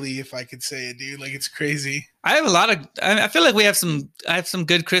daily, if I could say it, dude. Like, it's crazy. I have I feel like I have some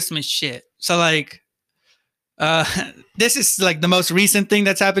good Christmas shit. So like, this is like the most recent thing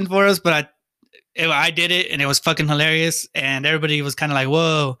that's happened for us, but I did it and it was fucking hilarious. And everybody was kind of like,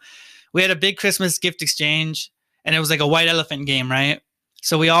 whoa. We had a big Christmas gift exchange and it was like a white elephant game, right?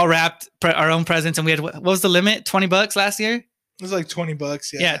 So we all wrapped our own presents and we had, what was the limit? $20 last year? It was like $20.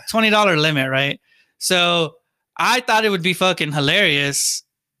 Yeah. $20 limit, right? So I thought it would be fucking hilarious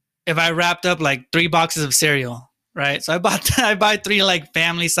if I wrapped up like 3 boxes of cereal, right? So I buy 3 like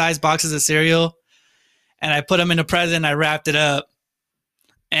family size boxes of cereal and I put them in a present. I wrapped it up.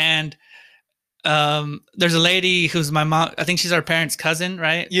 And there's a lady who's my mom. I think she's our parents' cousin,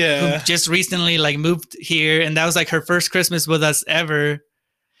 right? Yeah. Who just recently like moved here. And that was like her first Christmas with us ever.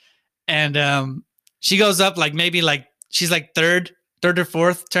 And she goes up like maybe like she's like third or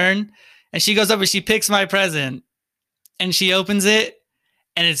fourth turn. And she goes up and she picks my present and she opens it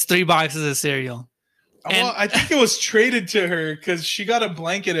and it's 3 boxes of cereal. Well, I think it was traded to her because she got a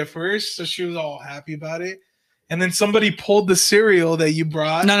blanket at first. So she was all happy about it. And then somebody pulled the cereal that you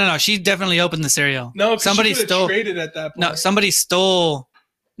brought. No. She definitely opened the cereal. No, somebody stole. Traded at that point. No, somebody stole.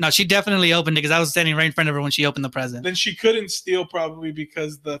 No, she definitely opened it because I was standing right in front of her when she opened the present. Then she couldn't steal probably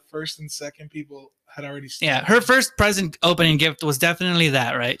because the first and second people had already stolen. Yeah, her first present opening gift was definitely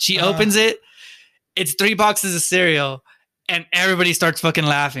that, right? She opens it. It's 3 boxes of cereal. And everybody starts fucking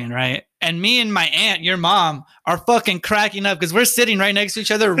laughing, right? And me and my aunt, your mom, are fucking cracking up because we're sitting right next to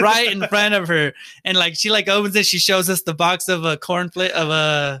each other, right in front of her. And like she like opens it, she shows us the box of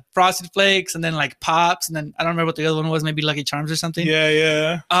Frosted Flakes, and then like Pops, and then I don't remember what the other one was, maybe Lucky Charms or something.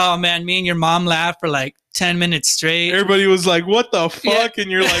 Yeah. Oh man, me and your mom laughed for like 10 minutes straight. Everybody was like, "What the fuck?"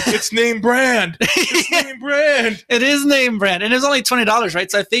 And you're like, "It's name brand. It's name brand. It is name brand, and it was only $20, right?"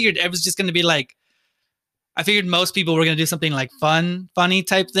 So I figured it was just going to be like. I figured most people were going to do something like funny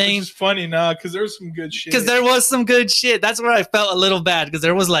type thing. Which is funny now because there was some good shit. Because there was some good shit. That's where I felt a little bad because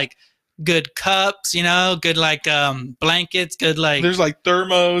there was like good cups, good like blankets, good like. There's like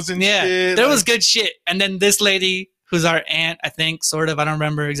thermos and shit. There was good shit. And then this lady, who's our aunt, I think, sort of, I don't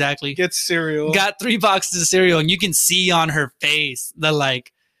remember exactly. Gets cereal. Got 3 boxes of cereal, and you can see on her face the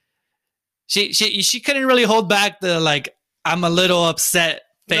like. She couldn't really hold back the like. I'm a little upset.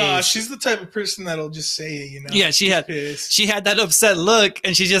 No, she's the type of person that'll just say it, Yeah, she had that upset look,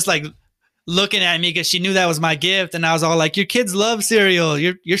 and she's just like looking at me because she knew that was my gift, and I was all like, "Your kids love cereal.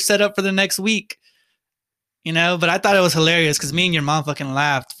 You're set up for the next week," But I thought it was hilarious because me and your mom fucking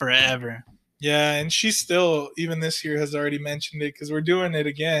laughed forever. Yeah, and she still, even this year, has already mentioned it because we're doing it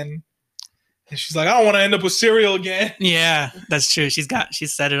again, and she's like, "I don't want to end up with cereal again." Yeah, that's true. She's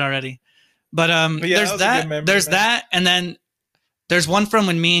said it already, but yeah, there's that, and then. There's one from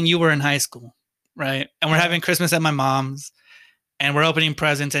when me and you were in high school, right? And we're having Christmas at my mom's, and we're opening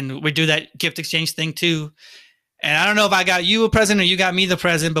presents, and we do that gift exchange thing too. And I don't know if I got you a present or you got me the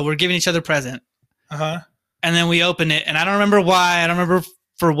present, but we're giving each other a present. And then we open it, and I don't remember why. I don't remember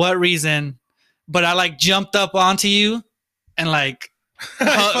for what reason, but I like jumped up onto you and like. You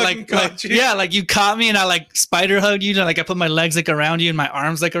caught me and I like spider hugged you. Like I put my legs like around you and my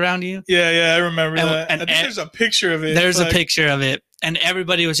arms like around you. Yeah, I remember that. And I think there's a picture of it. There's a picture of it, and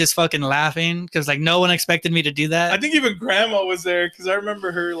everybody was just fucking laughing because like no one expected me to do that. I think even Grandma was there because I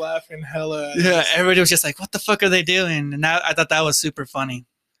remember her laughing hella. Yeah, everybody was just like, "What the fuck are they doing?" And I thought that was super funny.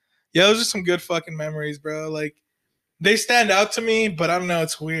 Yeah, those are some good fucking memories, bro. Like, they stand out to me, but I don't know.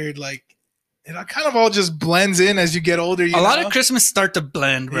 It's weird. Like, it kind of all just blends in as you get older. A lot of Christmas start to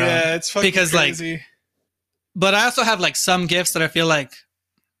blend, bro. Yeah, it's fucking crazy. Like, but I also have like some gifts that I feel like.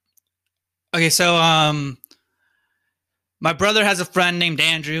 Okay, so my brother has a friend named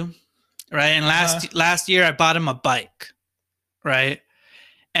Andrew, right? And last year I bought him a bike, right?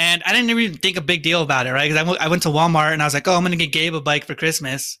 And I didn't even think a big deal about it, right? Because I went to Walmart and I was like, oh, I'm gonna get Gabe a bike for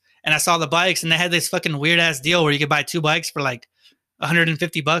Christmas. And I saw the bikes and they had this fucking weird ass deal where you could buy 2 bikes for like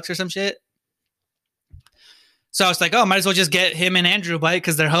 $150 or some shit. So I was like, oh, might as well just get him and Andrew a bike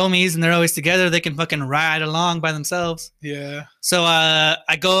because they're homies and they're always together. They can fucking ride along by themselves. Yeah. So I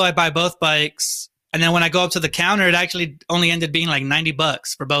buy both bikes. And then when I go up to the counter, it actually only ended being like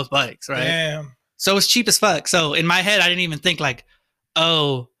 $90 for both bikes, right? Damn. So it was cheap as fuck. So in my head, I didn't even think like,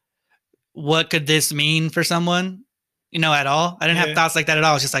 oh, what could this mean for someone? You know, at all. I didn't have thoughts like that at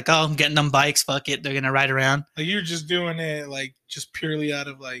all. I was just like, oh, I'm getting them bikes. Fuck it. They're going to ride around. Like you're just doing it like just purely out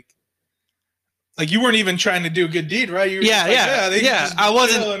of like you weren't even trying to do a good deed, right? You were I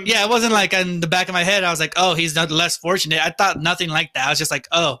wasn't. Yeah, it wasn't like in the back of my head. I was like, oh, he's not less fortunate. I thought nothing like that. I was just like,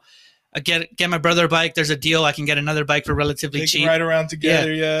 oh, I get my brother a bike. There's a deal. I can get another bike for relatively cheap. Ride around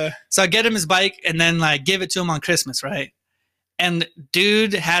together, yeah. So I get him his bike and then like give it to him on Christmas, right? And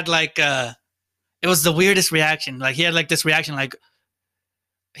dude had like it was the weirdest reaction. Like he had like this reaction, like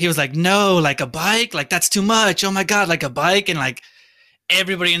he was like, no, like a bike, like that's too much. Oh my god, like a bike, and like.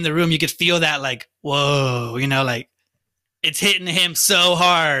 Everybody in the room, you could feel that like, whoa, you know, like it's hitting him so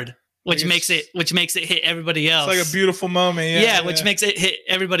hard, which makes it hit everybody else. It's like a beautiful moment. Yeah, which makes it hit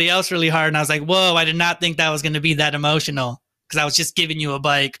everybody else really hard. And I was like, whoa, I did not think that was going to be that emotional because I was just giving you a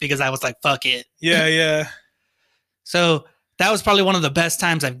bike because I was like, fuck it. Yeah, yeah. So that was probably one of the best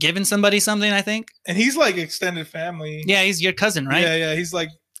times I've given somebody something, I think. And he's like extended family. Yeah, he's your cousin, right? Yeah, yeah. He's like,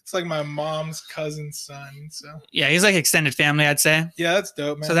 it's like my mom's cousin's son. So yeah, he's like extended family, I'd say. Yeah, that's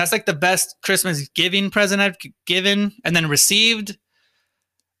dope, man. So that's like the best Christmas giving present I've given and then received.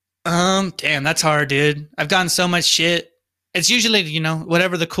 Damn, that's hard, dude. I've gotten so much shit. It's usually, you know,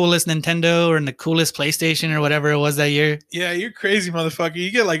 whatever the coolest Nintendo or the coolest PlayStation or whatever it was that year. Yeah, you're crazy, motherfucker.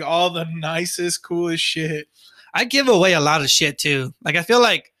 You get like all the nicest, coolest shit. I give away a lot of shit too. Like I feel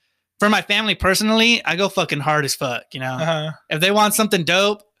like for my family personally, I go fucking hard as fuck, you know? If they want something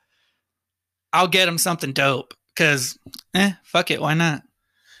dope, I'll get them something dope because, fuck it, why not?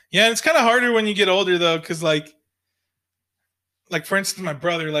 Yeah, it's kind of harder when you get older though, because like for instance, my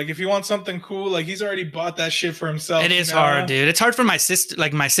brother, like if he wants something cool, like he's already bought that shit for himself. It is hard, dude. It's hard for my sister,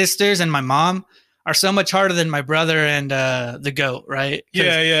 like my sisters and my mom are so much harder than my brother and the goat, right?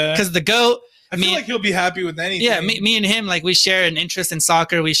 Yeah, yeah. Because the goat. I feel like he'll be happy with anything. Yeah, me and him, like we share an interest in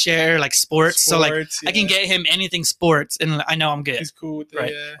soccer. We share like sports. So like I can get him anything sports and I know I'm good. He's cool with it,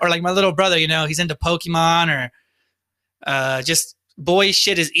 right? Yeah. Or like my little brother, you know, he's into Pokemon or just boy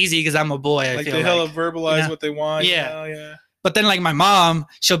shit is easy because I'm a boy. I feel they hella verbalize what they want. Yeah. You know? Yeah. But then like my mom,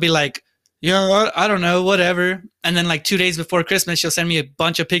 she'll be like, yeah, I don't know, whatever. And then like 2 days before Christmas, she'll send me a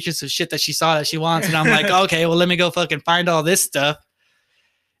bunch of pictures of shit that she saw that she wants. And I'm like, okay, well, let me go fucking find all this stuff.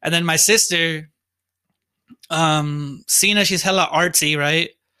 And then my sister, Cena, she's hella artsy,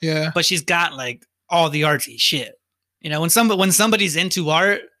 right? Yeah. But she's got like all the artsy shit. You know, when somebody's into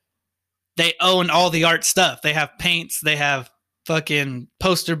art, they own all the art stuff. They have paints, they have fucking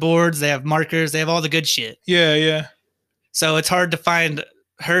poster boards, they have markers, they have all the good shit. Yeah, yeah. So it's hard to find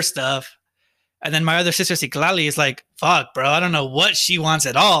her stuff. And then my other sister, Citlali, is like, fuck, bro, I don't know what she wants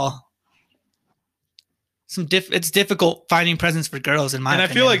at all. It's difficult finding presents for girls in my opinion.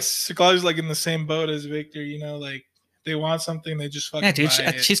 And I feel like Citlali's like in the same boat as Victor, you know, like they want something, they just fucking buy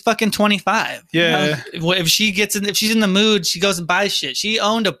it. She's fucking 25. Yeah. You know? If she's in the mood, she goes and buys shit. She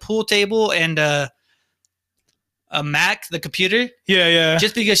owned a pool table and a Mac, the computer. Yeah, yeah.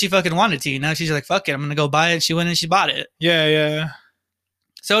 Just because she fucking wanted to, you know? She's like, fuck it, I'm gonna go buy it. She went and she bought it. Yeah, yeah.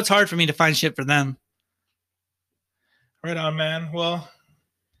 So it's hard for me to find shit for them. Right on, man. Well,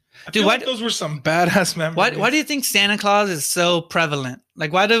 dude, those were some badass memories. Why do you think Santa Claus is so prevalent?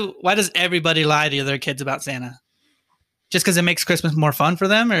 Like, why does everybody lie to their kids about Santa? Just because it makes Christmas more fun for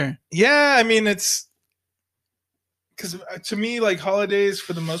them, or? Yeah, I mean, it's because to me, like holidays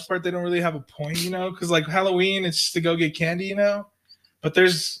for the most part, they don't really have a point, you know. Because like Halloween, it's just to go get candy, you know. But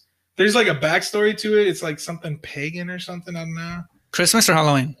there's like a backstory to it. It's like something pagan or something. I don't know. Christmas or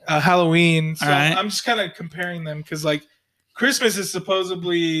Halloween? Halloween. So right. I'm just kind of comparing them because like Christmas is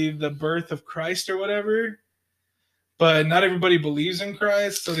supposedly the birth of Christ or whatever, but not everybody believes in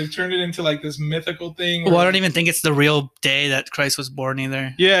Christ, so they've turned it into like this mythical thing. Well, I don't even think it's the real day that Christ was born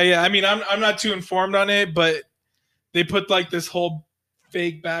either. Yeah, yeah. I mean, I'm not too informed on it, but they put like this whole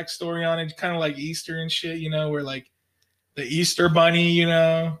fake backstory on it, kind of like Easter and shit, you know, where like the Easter bunny, you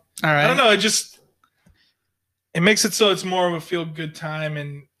know. All right. I don't know. It makes it so it's more of a feel good time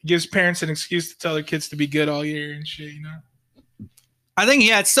and gives parents an excuse to tell their kids to be good all year and shit, you know. I think,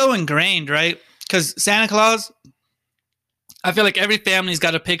 yeah, it's so ingrained, right? Because Santa Claus, I feel like every family's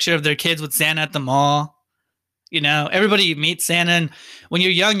got a picture of their kids with Santa at the mall. You know, everybody meets Santa, and when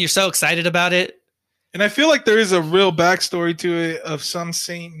you're young, you're so excited about it. And I feel like there is a real backstory to it of some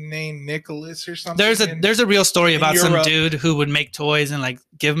saint named Nicholas or something. There's a real story about some dude who would make toys and like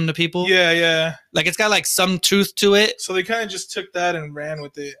give them to people. Yeah, yeah. Like it's got like some truth to it. So they kind of just took that and ran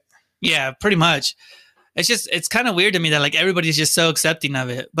with it. Yeah, pretty much. It's kind of weird to me that like everybody's just so accepting of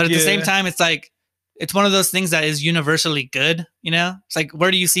it, but at the same time, it's like it's one of those things that is universally good. You know, it's like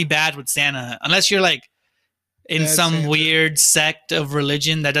where do you see bad with Santa? Unless you're like in some weird sect of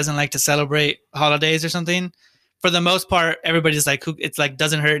religion that doesn't like to celebrate holidays or something. For the most part, everybody's like, it's like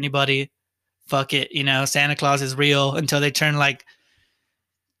doesn't hurt anybody. Fuck it, you know. Santa Claus is real until they turn like,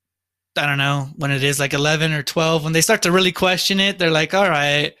 I don't know when it is, like 11 or 12. When they start to really question it, they're like, all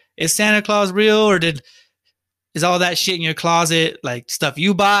right, is Santa Claus real, or is all that shit in your closet like stuff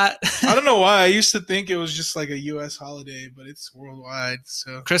you bought? I don't know why. I used to think it was just like a U.S. holiday, but it's worldwide.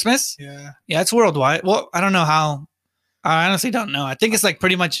 So Christmas? Yeah, it's worldwide. Well, I don't know how. I honestly don't know. I think it's like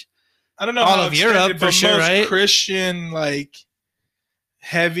pretty much. I don't know all of Europe for sure, right? Christian like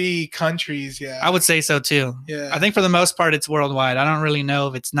heavy countries. Yeah, I would say so too. Yeah, I think for the most part it's worldwide. I don't really know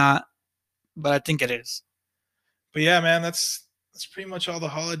if it's not, but I think it is. But yeah, man, that's pretty much all the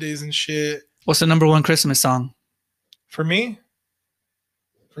holidays and shit. What's the number one Christmas song? For me?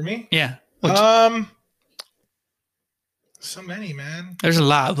 Yeah. So many, man. There's a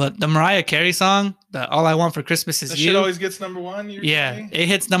lot, but the Mariah Carey song, the All I Want for Christmas Is that You. Shit always gets number one? Yeah, it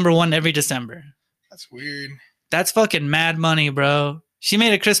hits number one every December. That's weird. That's fucking mad money, bro. She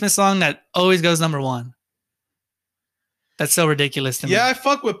made a Christmas song that always goes number one. That's so ridiculous to me. Yeah, I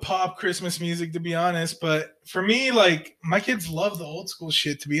fuck with pop Christmas music, to be honest. But for me, like, my kids love the old school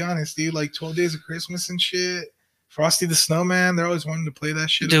shit, to be honest, dude. Like 12 Days of Christmas and shit. Frosty the Snowman. They're always wanting to play that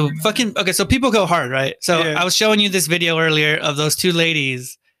shit. Dude, fucking, okay, so people go hard, right? So I was showing you this video earlier of those two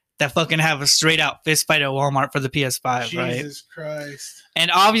ladies that fucking have a straight out fist fight at Walmart for the PS5, right? Jesus Christ.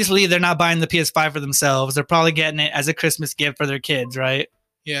 And obviously they're not buying the PS5 for themselves. They're probably getting it as a Christmas gift for their kids, right?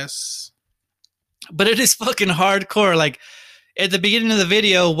 Yes. But it is fucking hardcore. Like at the beginning of the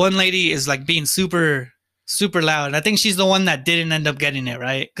video, one lady is like being super, super loud. And I think she's the one that didn't end up getting it,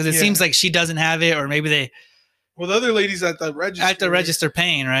 right? Because it seems like she doesn't have it, or maybe they... Well, the other lady's at the register. At the register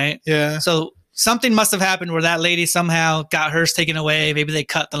paying, right? Yeah. So something must have happened where that lady somehow got hers taken away. Maybe they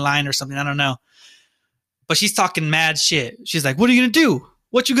cut the line or something. I don't know. But she's talking mad shit. She's like, what are you going to do?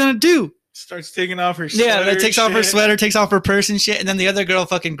 What you going to do? Starts taking off her sweater. Yeah, takes off her sweater, takes off her purse and shit. And then the other girl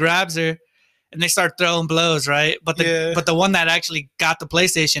fucking grabs her and they start throwing blows, right? But the one that actually got the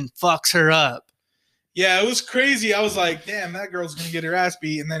PlayStation fucks her up. Yeah, it was crazy. I was like, damn, that girl's going to get her ass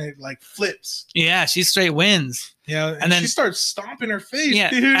beat. And then it like flips. Yeah, she straight wins. Yeah, and then she starts stomping her face,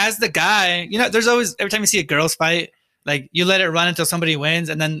 dude. As the guy, you know, there's always, every time you see a girls fight, like you let it run until somebody wins.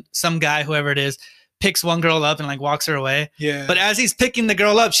 And then some guy, whoever it is, picks one girl up and like walks her away. Yeah. But as he's picking the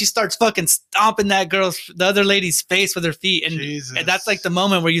girl up, she starts fucking stomping the other lady's face with her feet. And that's like the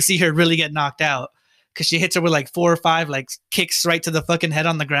moment where you see her really get knocked out. Because she hits her with like 4 or 5 like kicks right to the fucking head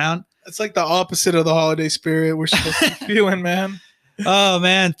on the ground. It's like the opposite of the holiday spirit we're supposed to be feeling, man. Oh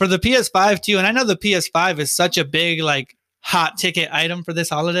man, for the PS5 too, and I know the PS5 is such a big like hot ticket item for this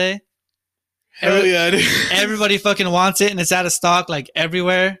holiday. Hell yeah, dude. Everybody fucking wants it, and it's out of stock like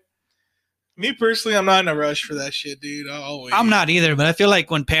everywhere. Me personally, I'm not in a rush for that shit, dude. I'm not either, but I feel like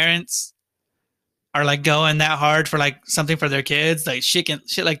when parents are like going that hard for like something for their kids, like shit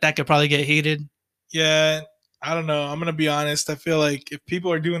like that could probably get heated. Yeah, I don't know. I'm gonna be honest. I feel like if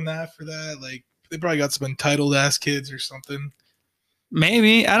people are doing that for that, like they probably got some entitled ass kids or something.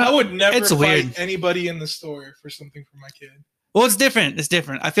 Maybe I would never it's fight weird. Anybody in the store for something for my kid. Well, it's different. It's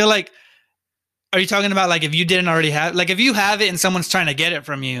different. I feel like. Are you talking about like if you didn't already have, like if you have it and someone's trying to get it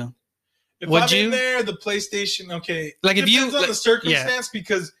from you? If I'm in there, the PlayStation, okay. Like if depends on the circumstance,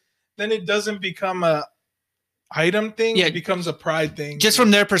 because then it doesn't become a item thing. Yeah. It becomes a pride thing. Just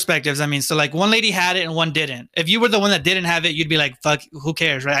from their perspectives, I mean, so like one lady had it and one didn't. If you were the one that didn't have it, you'd be like, "Fuck, who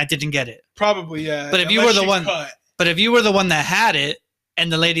cares, right? I didn't get it." Probably, yeah. But if you were the one, but if you were the one that had it and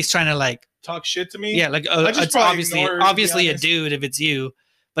the lady's trying to like talk shit to me, yeah, like it's obviously a dude if it's you.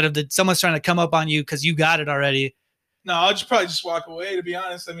 But if someone's trying to come up on you because you got it already. No, I'll probably just walk away, to be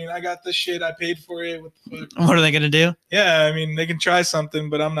honest. I mean, I got this shit. I paid for it. What the fuck? What are they going to do? Yeah, I mean, they can try something,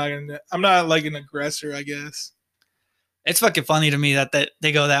 but I'm not like an aggressor, I guess. It's fucking funny to me that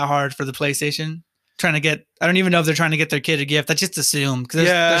they go that hard for the PlayStation. Trying to get, I don't even know if they're trying to get their kid a gift. I just assume because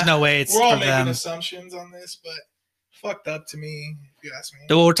there's no way it's we're all for making them. assumptions on this, but fucked up to me if you ask me.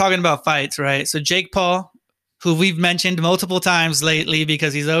 Well, we're talking about fights, right? So Jake Paul, who we've mentioned multiple times lately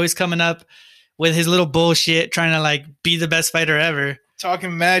because he's always coming up with his little bullshit, trying to like be the best fighter ever.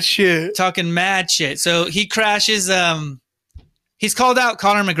 Talking mad shit. So he crashes. He's called out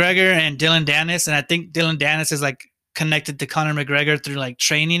Conor McGregor and Dylan Dennis, and I think Dylan Dennis is like connected to Conor McGregor through like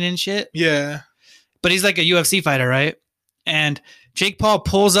training and shit. Yeah. But he's like a UFC fighter, right? And Jake Paul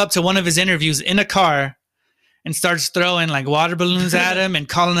pulls up to one of his interviews in a car and starts throwing like water balloons at him and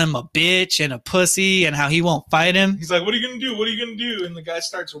calling him a bitch and a pussy and how he won't fight him. He's like, what are you going to do? What are you going to do? And the guy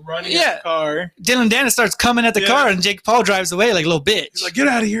starts running at the car. Dylan Dennis starts coming at the car and Jake Paul drives away like a little bitch. He's like, get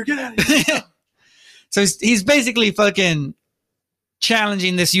out of here. Get out of here. So he's basically fucking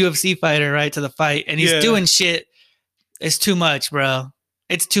challenging this UFC fighter, right, to the fight. And he's doing shit. It's too much, bro.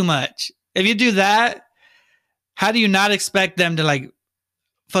 It's too much. If you do that, how do you not expect them to like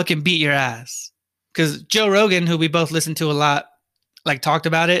fucking beat your ass? Because Joe Rogan, who we both listen to a lot, like talked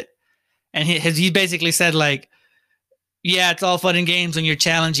about it, and he basically said like, yeah, it's all fun and games when you're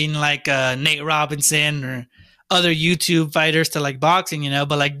challenging like Nate Robinson or other YouTube fighters to like boxing, you know,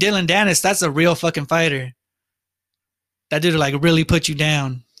 but like Dylan Dennis, that's a real fucking fighter. That dude like really put you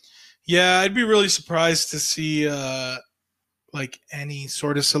down. Yeah, I'd be really surprised to see like any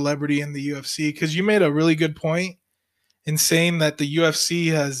sort of celebrity in the UFC, because you made a really good point in saying that the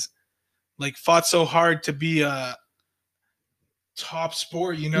UFC has like fought so hard to be a top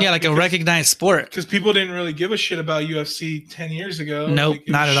sport, you know? Yeah, like a recognized sport. Because people didn't really give a shit about UFC 10 years ago. Nope,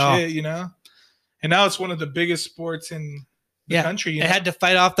 not at all. You know? And now it's one of the biggest sports in the country. It had to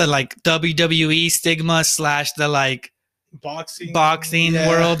fight off the like WWE stigma / the like boxing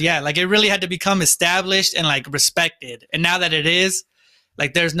world. Yeah, like it really had to become established and like respected. And now that it is,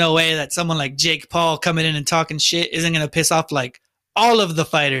 like there's no way that someone like Jake Paul coming in and talking shit isn't going to piss off like all of the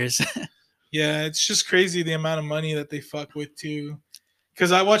fighters. Yeah, it's just crazy the amount of money that they fuck with too.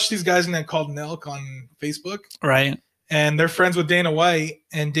 Because I watch these guys in that called Nelk on Facebook. Right. And they're friends with Dana White.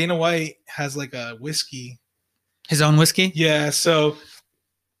 And Dana White has like a whiskey. His own whiskey? Yeah, so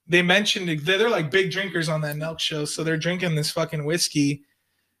they mentioned they're like big drinkers on that Nelk show. So they're drinking this fucking whiskey.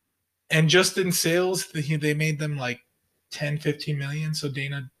 And just in sales, they made them like 10, 15 million. So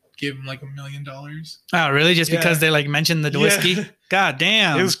Dana gave him like $1 million. Oh, really? Just because they like mentioned the whiskey? God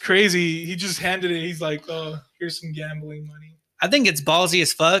damn. It was crazy. He just handed it. He's like, oh, here's some gambling money. I think it's ballsy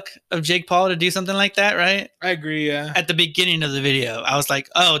as fuck of Jake Paul to do something like that, right? I agree, yeah. At the beginning of the video, I was like,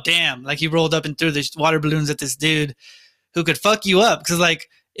 oh, damn. Like he rolled up and threw the water balloons at this dude who could fuck you up. Because like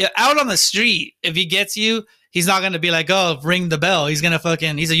out on the street, if he gets you, he's not going to be like, oh, ring the bell. He's going to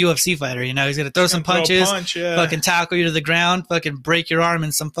fucking, he's a UFC fighter, you know? He's going to throw some punches, fucking tackle you to the ground, fucking break your arm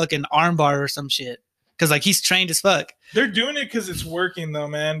in some fucking arm bar or some shit. Because like he's trained as fuck. They're doing it because it's working though,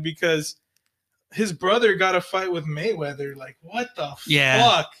 man. Because his brother got a fight with Mayweather. Like, what the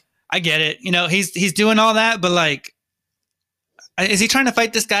fuck? I get it. You know, he's doing all that, but like, is he trying to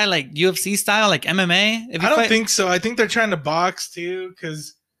fight this guy like UFC style, like MMA? I don't think so. I think they're trying to box too,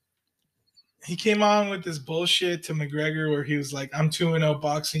 because he came on with this bullshit to McGregor where he was like, I'm 2-0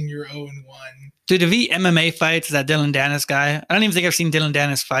 boxing, you're 0-1. Dude, if he MMA fights that Dylan Dennis guy, I don't even think I've seen Dylan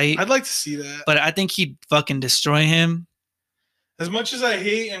Dennis fight. I'd like to see that. But I think he'd fucking destroy him. As much as I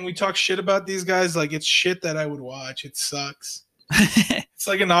hate and we talk shit about these guys, like it's shit that I would watch. It sucks. It's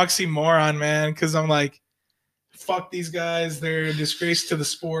like an oxymoron, man, because I'm like, fuck these guys. They're a disgrace to the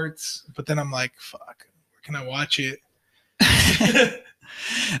sports. But then I'm like, fuck, where can I watch it?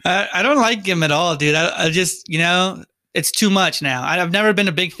 I don't like him at all, dude. I just, you know, it's too much now. I've never been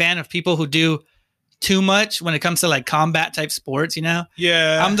a big fan of people who do too much when it comes to like combat type sports, you know?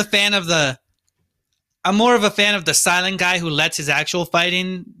 Yeah. I'm more of a fan of the silent guy who lets his actual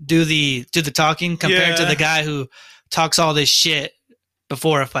fighting do the talking compared to the guy who talks all this shit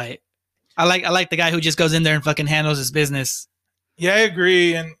before a fight. I like the guy who just goes in there and fucking handles his business. Yeah, I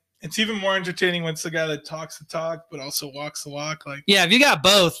agree. And it's even more entertaining when it's the guy that talks the talk but also walks the walk. Like, yeah, if you got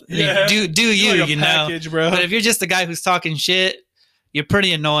both, do you, like you package, know? Bro. But if you're just the guy who's talking shit, you're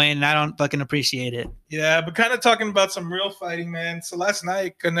pretty annoying, and I don't fucking appreciate it. Yeah, but kind of talking about some real fighting, man. So last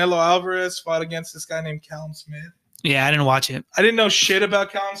night, Canelo Alvarez fought against this guy named Callum Smith. Yeah, I didn't watch it. I didn't know shit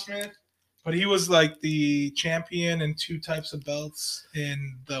about Callum Smith, but he was like the champion in 2 types of belts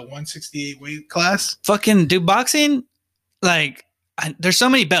in the 168 weight class. Fucking dude, boxing, like, there's so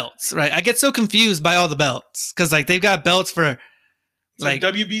many belts, right? I get so confused by all the belts because like they've got belts for like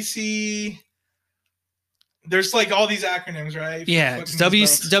WBC. There's like all these acronyms, right? Yeah, it's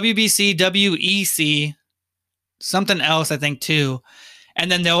WBC, WEC, something else, I think too.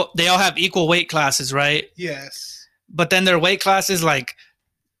 And then they all have equal weight classes, right? Yes. But then their weight class is like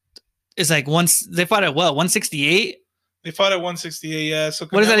once they fought at what 168. They fought at 168. Yeah. So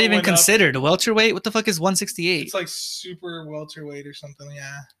what is that even considered? A welterweight? What the fuck is 168? It's like super welterweight or something.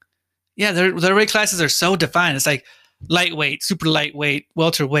 Yeah. Yeah, their weight classes are so defined. It's like lightweight, super lightweight,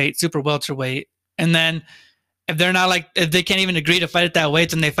 welterweight, super welterweight, and then if they're not like, if they can't even agree to fight at that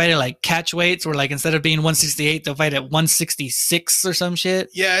weight, then they fight at like catch weights, where like instead of being 168, they'll fight at 166 or some shit.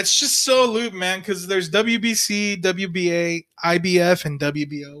 Yeah, it's just so loop, man, because there's WBC, WBA, IBF, and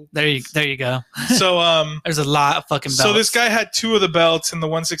WBO. There you go. So there's a lot of fucking belts. So this guy had 2 of the belts in the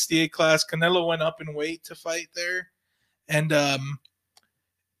 168 class. Canelo went up in weight to fight there, and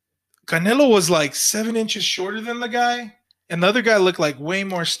Canelo was like 7 inches shorter than the guy, and the other guy looked like way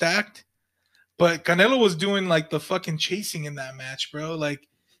more stacked. But Canelo was doing like the fucking chasing in that match, bro. Like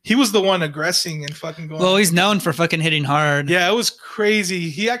he was the one aggressing and fucking going. Well, he's known for fucking hitting hard. Yeah, it was crazy.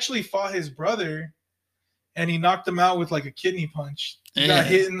 He actually fought his brother, and he knocked him out with like a kidney punch. He got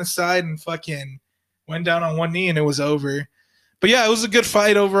hit in the side and fucking went down on one knee, and it was over. But yeah, it was a good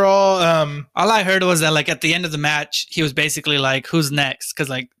fight overall. All I heard was that like at the end of the match, he was basically like, "Who's next?" Because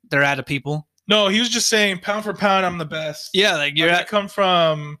like they're out of people. No, he was just saying, pound for pound, I'm the best. Yeah, like I come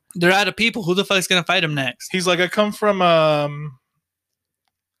from. They're out of people. Who the fuck is gonna fight him next? He's like, I come from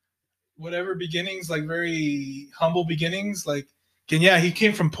whatever beginnings, like very humble beginnings. Like, and yeah, he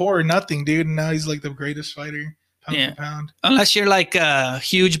came from poor or nothing, dude, and now he's like the greatest fighter, pound for pound. Unless you're like a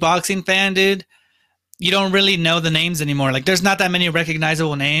huge boxing fan, dude, you don't really know the names anymore. Like, there's not that many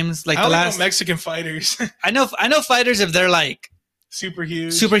recognizable names. Like I know Mexican fighters. I know fighters if they're like. Super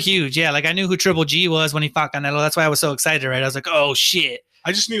huge. Yeah, like I knew who Triple G was when he fought Canelo. That's why I was so excited, right? I was like, oh shit.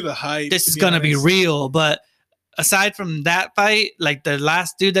 I just knew the hype. This is going to be real. But aside from that fight, like the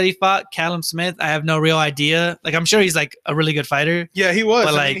last dude that he fought, Callum Smith, I have no real idea. Like I'm sure he's like a really good fighter. Yeah, he was.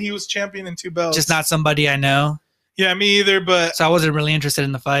 But I mean, he was champion in 2 belts. Just not somebody I know. Yeah, me either. But so I wasn't really interested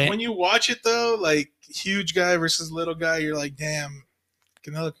in the fight. When you watch it though, like huge guy versus little guy, you're like, damn.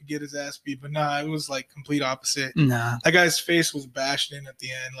 Canelo could get his ass beat, but nah, it was like complete opposite. Nah. That guy's face was bashed in at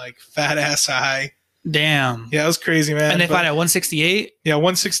the end, like fat ass eye. Damn. Yeah, it was crazy, man. And they fought at 168? Yeah,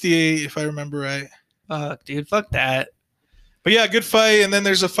 168, if I remember right. Fuck, dude. Fuck that. But yeah, good fight. And then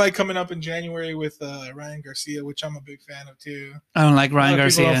there's a fight coming up in January with Ryan Garcia, which I'm a big fan of too. I don't like Ryan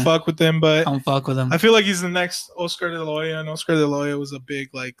Garcia. People don't fuck with him, but I don't fuck with him. I feel like he's the next Oscar De La Hoya, and Oscar De La Hoya was a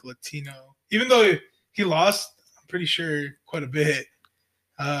big like Latino. Even though he lost, I'm pretty sure quite a bit.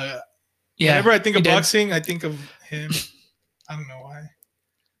 Whenever I think of boxing, I think of him. I don't know why.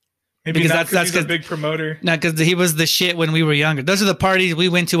 Maybe because that's he's a big promoter. No, because he was the shit when we were younger. Those are the parties we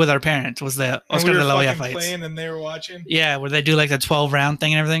went to with our parents. Was the Oscar De La Hoya fights? Playing and they were watching. Yeah, where they do like the 12-round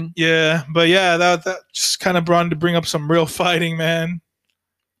thing and everything. Yeah, but yeah, that just kind of brought to bring up some real fighting, man.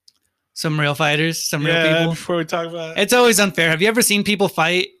 Some real fighters, some real people. Before we talk about it's always unfair. Have you ever seen people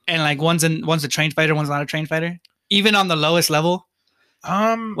fight and like one's a trained fighter, one's not a trained fighter, even on the lowest level?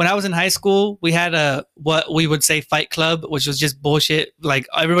 When I was in high school, we had a what we would say fight club, which was just bullshit. Like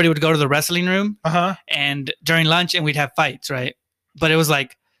everybody would go to the wrestling room, and during lunch, and we'd have fights, right? But it was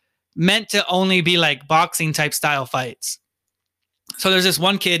like meant to only be like boxing type style fights. So there's this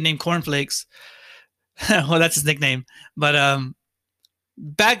one kid named Cornflakes. Well, that's his nickname. But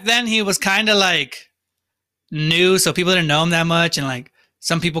back then he was kind of like new, so people didn't know him that much, and like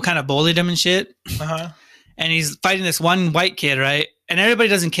some people kind of bullied him and shit. And he's fighting this one white kid, right? And everybody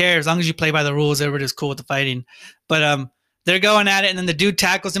doesn't care as long as you play by the rules. Everybody's cool with the fighting. But they're going at it, and then the dude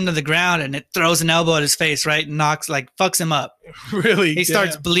tackles him to the ground, and it throws an elbow at his face, right? And fucks him up. Really? He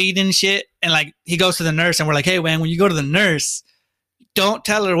starts bleeding shit, and like he goes to the nurse, and we're like, hey, man, when you go to the nurse, don't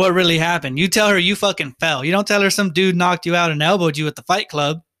tell her what really happened. You tell her you fucking fell. You don't tell her some dude knocked you out and elbowed you at the fight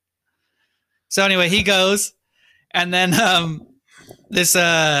club. So anyway, he goes, and then this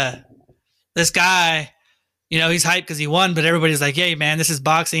guy, you know, he's hyped because he won, but everybody's like, hey, man, this is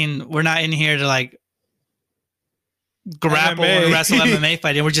boxing. We're not in here to like grapple or wrestle MMA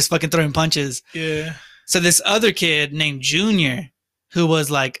fighting. We're just fucking throwing punches. Yeah. So this other kid named Junior, who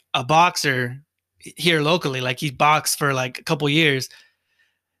was like a boxer here locally, like he boxed for like a couple years,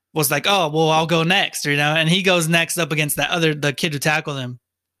 was like, oh, well, I'll go next, you know? And he goes next up against the kid who tackled him.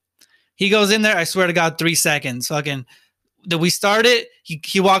 He goes in there, I swear to God, 3 seconds. Fucking... That we started,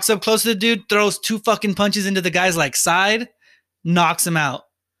 he walks up close to the dude, throws 2 fucking punches into the guy's like side, knocks him out,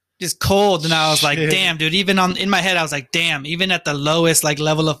 just cold. And I was like, damn, dude. Even in my head, I was like, damn. Even at the lowest like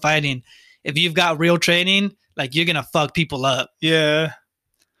level of fighting, if you've got real training, like you're gonna fuck people up. Yeah,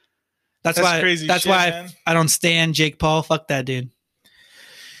 that's why. That's why I don't stand Jake Paul. Fuck that dude.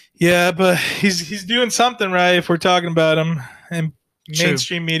 Yeah, but he's doing something right if we're talking about him, and True.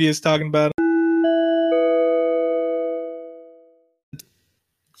 mainstream media is talking about him.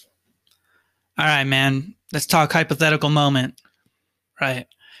 All right, man. Let's talk hypothetical moment. Right.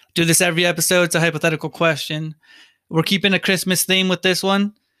 Do this every episode. It's a hypothetical question. We're keeping a Christmas theme with this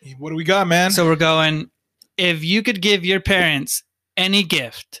one. What do we got, man? So we're going, if you could give your parents any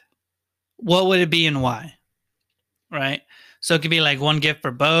gift, what would it be and why? Right. So it could be like one gift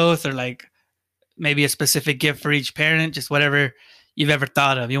for both, or like maybe a specific gift for each parent, just whatever you've ever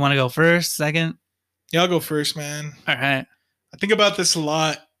thought of. You want to go first, second? Yeah, I'll go first, man. All right. I think about this a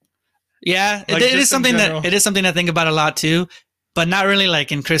lot. Yeah, Like, it is just in something general. that it is something I think about a lot too, but not really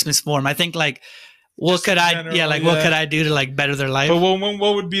like in Christmas form. I think like what Just could in I general, what could I do to like better their life? But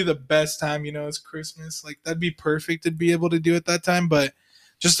what would be the best time? You know, it's Christmas. Like that'd be perfect to be able to do it that time. But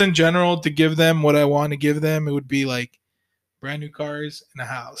just in general, to give them what I want to give them, it would be like brand new cars and a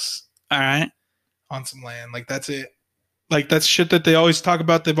house All right. on some land. Like that's it. Like that's shit that they always talk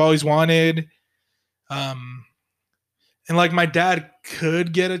about. They've always wanted. And like my dad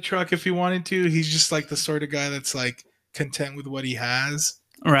could get a truck if he wanted to. He's just like the sort of guy that's like content with what he has.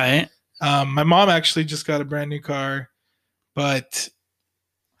 Right. My mom actually just got a brand new car, but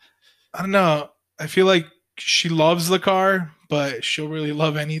I don't know. I feel like she loves the car, but she'll really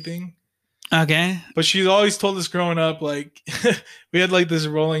love anything. Okay. But she's always told us growing up, like we had like this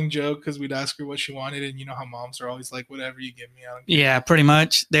rolling joke because we'd ask her what she wanted, and you know how moms are always like, "Whatever you give me, I don't care." Yeah, pretty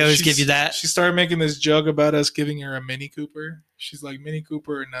much. They always She's- give you that. She started making this joke about us giving her a Mini Cooper. She's like, "Mini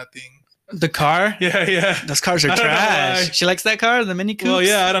Cooper or nothing." The car? Yeah. Those cars are I don't know why. trash. She likes that car, the Mini Coops? Well,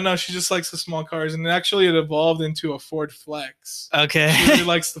 yeah, I don't know. She just likes the small cars, and actually, it evolved into a Ford Flex. She Okay. really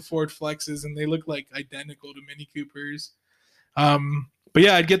likes the Ford Flexes, and they look like identical to Mini Coopers. But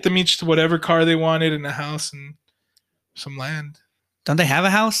yeah, I'd get them each to whatever car they wanted and a house and some land. Don't they have a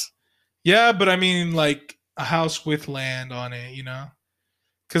house? Yeah, but I mean, like a house with land on it, you know?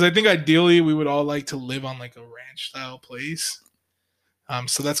 Because I think ideally we would all like to live on like a ranch style place.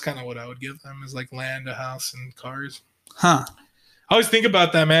 So that's kind of what I would give them is like land, a house, and cars. Huh. I always think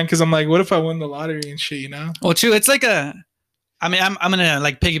about that, man, because I'm like, what if I win the lottery and shit, you know? Well, true. It's like I'm gonna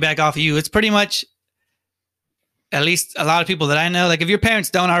like piggyback off of you. It's pretty much, at least a lot of people that I know, like if your parents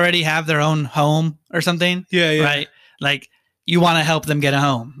don't already have their own home or something, Yeah. right? Like you want to help them get a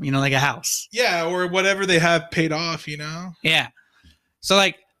home, you know, like a house. Yeah, or whatever they have paid off, you know? Yeah. So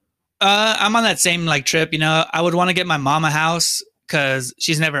like, I'm on that same like trip, you know, I would want to get my mom a house because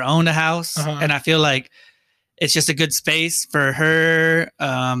she's never owned a house. Uh-huh. And I feel like it's just a good space for her,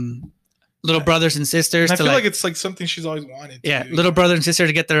 little brothers and sisters And I to feel like it's like something she's always wanted. yeah, to. little brother and sister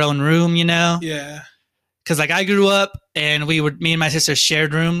to get their own room, you know? Yeah. Cause like I grew up and me and my sister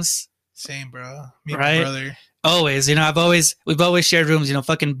shared rooms Same, bro. Me and Right? my brother. always, you know, we've always shared rooms, you know,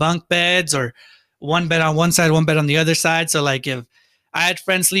 fucking bunk beds or one bed on one side, one bed on the other side. So like if I had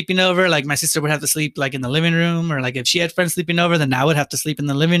friends sleeping over, like my sister would have to sleep like in the living room, or like if she had friends sleeping over, then I would have to sleep in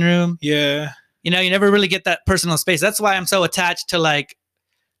the living room. Yeah. You know, you never really get that personal space. That's why I'm so attached to like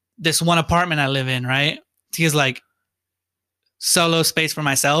this one apartment I live in, right? Because like solo space for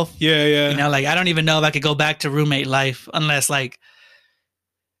myself. Yeah. You know, like I don't even know if I could go back to roommate life unless like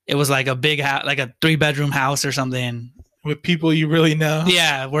it was like a big house, like a 3-bedroom house or something. With people you really know.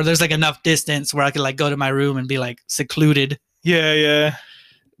 Yeah, where there's like enough distance where I could like go to my room and be like secluded. Yeah.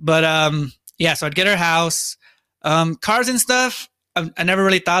 But yeah, so I'd get her house. Cars and stuff, I never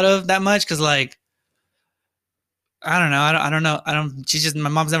really thought of that much because like I don't know. She's just, my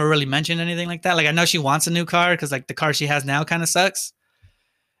mom's never really mentioned anything like that. Like I know she wants a new car because like the car she has now kind of sucks.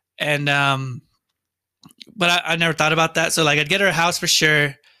 And but I never thought about that. So like I'd get her a house for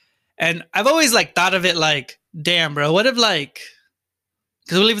sure. And I've always like thought of it like, damn, bro, what if like,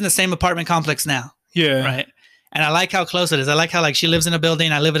 because we live in the same apartment complex now, Yeah. right? And I like how close it is. I like how like she lives in a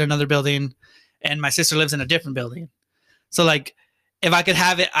building, I live in another building, and my sister lives in a different building. So like if I could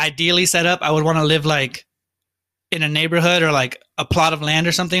have it ideally set up, I would want to live like in a neighborhood or like a plot of land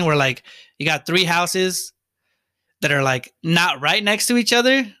or something where like you got 3 houses that are like not right next to each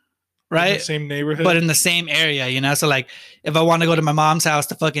other, In the right? same neighborhood. But in the same area, you know? So like if I want to go to my mom's house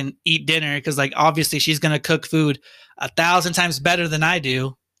to fucking eat dinner, because like obviously she's gonna cook food 1,000 times better than I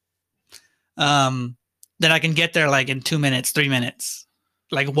do, then I can get there like in 2 minutes, 3 minutes.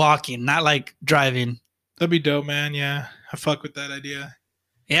 Like walking, not like driving. That'd be dope, man. Yeah. I fuck with that idea.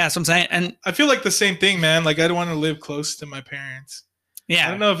 Yeah, that's what I'm saying. And I feel like the same thing, man. Like I'd want to live close to my parents. I yeah,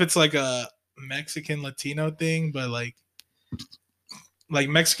 don't know if it's like a Mexican Latino thing, but like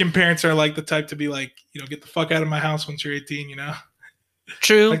Mexican parents are like the type to be like, you know, get the fuck out of my house once you're 18, you know?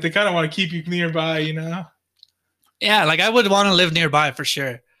 true. Like they kind of want to keep you nearby, you know? Yeah, like I would want to live nearby for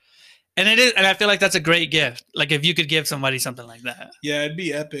sure. And it is, and I feel like that's a great gift. Like if you could give somebody something like that. Yeah, it'd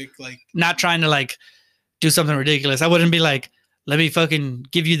be epic. Like not trying to like do something ridiculous. I wouldn't be like, let me fucking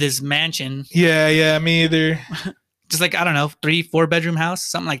give you this mansion. Yeah, me either. Just like, I don't know, 3-4 bedroom house,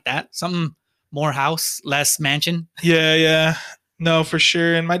 something like that. Something more house, less mansion. Yeah. No, for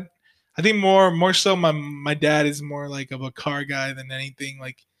sure. And I think more so my dad is more like of a car guy than anything.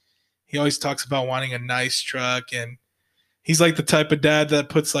 Like he always talks about wanting a nice truck, and he's like the type of dad that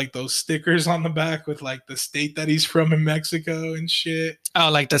puts like those stickers on the back with like the state that he's from in Mexico and shit. Oh,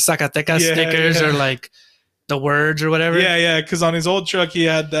 like the Zacatecas stickers or like the words or whatever. Yeah. Because on his old truck, he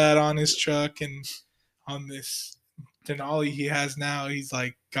had that on his truck, and on this Denali he has now, he's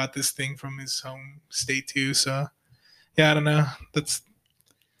like got this thing from his home state too. So yeah, I don't know.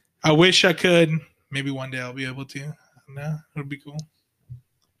 I wish I could. Maybe one day I'll be able to. No, it'll be cool.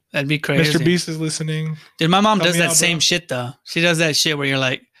 That'd be crazy. Mr. Beast is listening. Dude, my mom does that same shit though. She does that shit where you're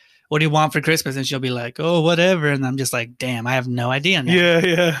like, what do you want for Christmas? And she'll be like, oh, whatever. And I'm just like, damn, I have no idea now.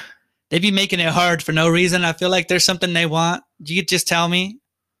 Yeah. They be making it hard for no reason. I feel like there's something they want. You could just tell me.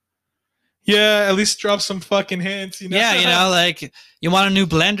 Yeah, at least drop some fucking hints. Yeah, like you want a new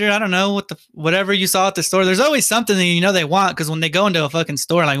blender? I don't know whatever you saw at the store. There's always something that they want, because when they go into a fucking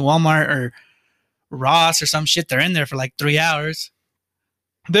store like Walmart or Ross or some shit, they're in there for like 3 hours.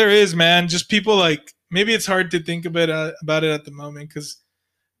 There is, man. Just people like, maybe it's hard to think about it at the moment, because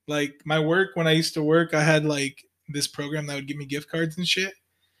like my work, when I used to work, I had like this program that would give me gift cards and shit,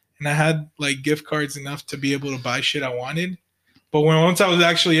 and I had like gift cards enough to be able to buy shit I wanted. But once I was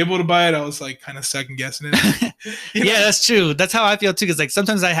actually able to buy it, I was like kind of second guessing it. Yeah, that's true. That's how I feel too. Because like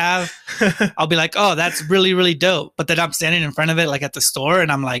sometimes I'll be like, oh, that's really, really dope. But then I'm standing in front of it like at the store,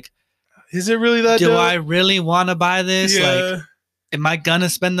 and I'm like, is it really that dope? Do I really want to buy this? Yeah. Like, am I gonna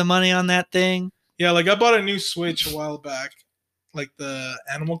spend the money on that thing? Yeah, like I bought a new Switch a while back, like the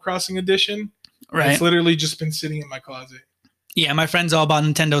Animal Crossing edition. Right. It's literally just been sitting in my closet. Yeah, my friends all bought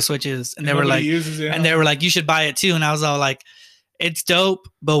Nintendo Switches, and they were like, they were like, you should buy it too. And I was all like, it's dope,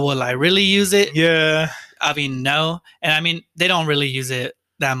 but will I really use it? Yeah. I mean, no. And I mean, they don't really use it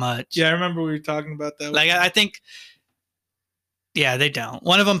that much. Yeah, I remember we were talking about that. Like, I think, yeah, they don't.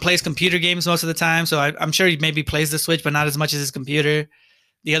 One of them plays computer games most of the time, so I'm sure he maybe plays the Switch, but not as much as his computer.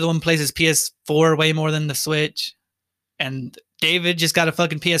 The other one plays his PS4 way more than the Switch. And David just got a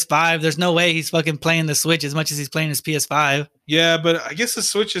fucking PS5. There's no way he's fucking playing the Switch as much as he's playing his PS5. Yeah, but I guess the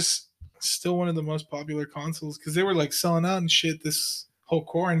Switch is still one of the most popular consoles, because they were like selling out and shit this whole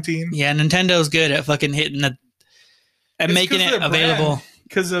quarantine. Yeah, Nintendo's good at fucking hitting and making it available.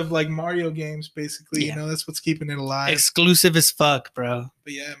 Because of like Mario games, basically. Yeah. That's what's keeping it alive. Exclusive as fuck, bro.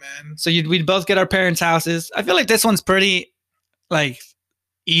 But yeah, man. So we'd both get our parents' houses. I feel like this one's pretty like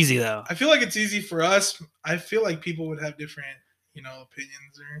easy though. I feel like it's easy for us. I feel like people would have different,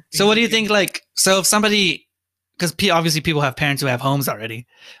 opinions. So what do you think? Like, so if somebody, because obviously people have parents who have homes already.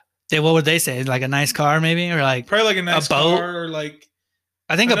 What would they say? Like a nice car, maybe, or like probably like a nice car, or like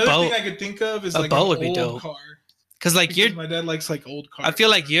I think a boat. Another thing I could think of is a like boat an would be old dope. Car. Because my dad likes like old cars. I feel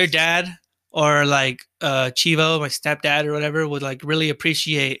like your dad or like Chivo, my stepdad or whatever, would like really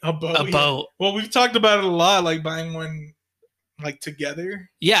appreciate a boat. Well, we've talked about it a lot, like buying one like together.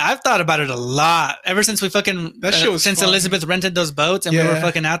 Yeah, I've thought about it a lot ever since we fucking since fun. Elizabeth rented those boats and we were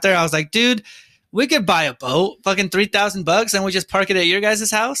fucking out there. I was like, dude, we could buy a boat, fucking $3,000, and we just park it at your guys'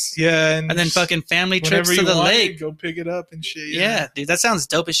 house. Yeah, and then fucking family trips to the lake. Go pick it up and shit. Yeah, dude, that sounds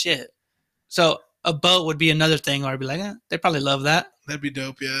dope as shit. So a boat would be another thing where I'd be like, they probably love that. That'd be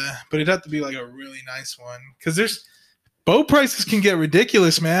dope, yeah. But it'd have to be like a really nice one, because boat prices can get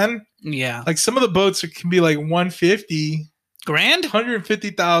ridiculous, man. Yeah, like some of the boats can be like $150,000,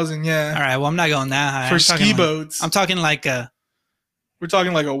 $150,000. Yeah. All right. Well, I'm not going that high for ski boats. I'm talking like we're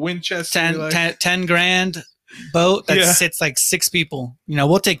talking like a Winchester, $10,000 boat that sits like 6 people.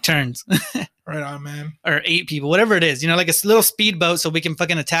 We'll take turns. Right on, man. Or 8 people, whatever it is. Like a little speedboat, so we can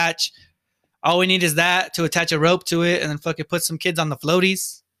fucking attach. All we need is that to attach a rope to it, and then fucking put some kids on the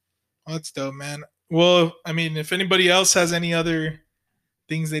floaties. Oh, that's dope, man. Well, I mean, if anybody else has any other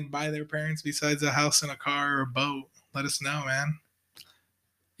things they'd buy their parents besides a house and a car or a boat, let us know, man.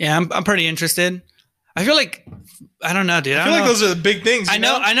 Yeah, I'm pretty interested. I feel like, I don't know, dude. I feel like those are the big things. I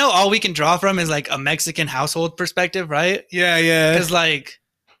know all we can draw from is like a Mexican household perspective, right? Yeah. Because like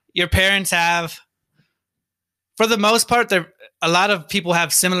your parents have, for the most part, a lot of people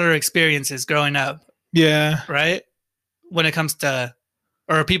have similar experiences growing up. Yeah. Right? When it comes to,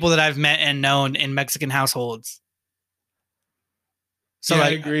 or people that I've met and known in Mexican households. So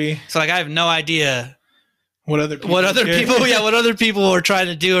I agree. So like I have no idea what other people are trying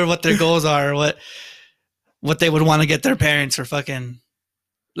to do, or what their goals are, or what they would want to get their parents for fucking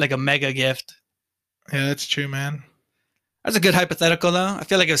like a mega gift. Yeah, that's true, man. That's a good hypothetical, though. I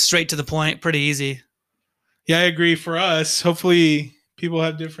feel like it was straight to the point, pretty easy. Yeah, I agree. For us, hopefully people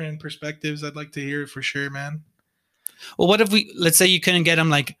have different perspectives. I'd like to hear it for sure, man. Well, what if let's say you couldn't get them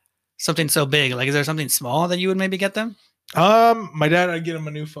like something so big? Like, is there something small that you would maybe get them? My dad, I'd get him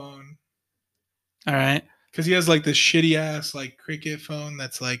a new phone. All right. Because he has like this shitty ass like Cricket phone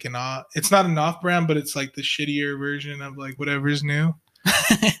that's like it's not an off brand, but it's like the shittier version of like whatever's new.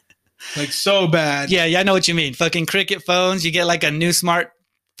 Like so bad. Yeah, I know what you mean. Fucking Cricket phones. You get like a new smart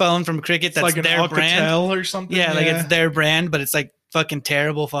phone from Cricket that's like their brand or something. Yeah, like it's their brand, but it's like fucking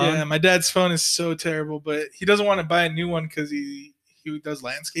terrible phone. Yeah, my dad's phone is so terrible, but he doesn't want to buy a new one because he does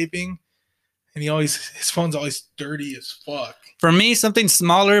landscaping, and his phone's always dirty as fuck. For me, something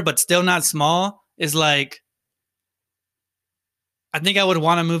smaller but still not small is like, I think I would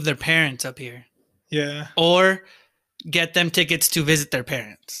want to move their parents up here. Yeah. Or get them tickets to visit their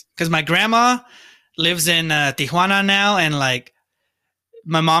parents. Because my grandma lives in Tijuana now, and like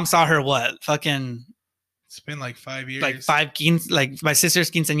my mom saw her fucking... It's been like 5 years. Like my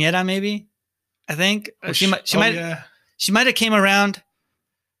sister's quinceañera, maybe. I think she might have came around.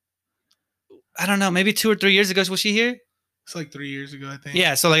 I don't know, maybe 2 or 3 years ago. Was she here? It's like 3 years ago, I think.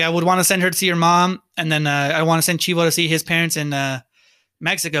 Yeah, so like I would want to send her to see her mom, and then I want to send Chivo to see his parents in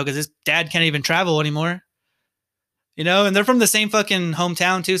Mexico because his dad can't even travel anymore. You know, and they're from the same fucking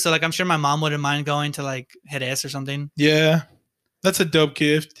hometown too. So like I'm sure my mom wouldn't mind going to like Jerez or something. Yeah, that's a dope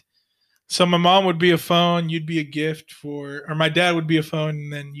gift. So my mom would be a phone, you'd be a gift or my dad would be a phone,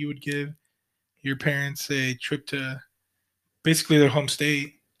 and then you would give your parents a trip to basically their home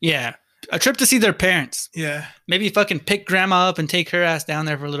state. Yeah. A trip to see their parents. Yeah. Maybe fucking pick grandma up and take her ass down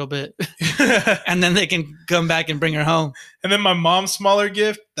there for a little bit. And then they can come back and bring her home. And then my mom's smaller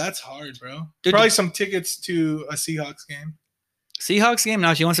gift, that's hard, bro. Dude, probably some tickets to a Seahawks game. Seahawks game?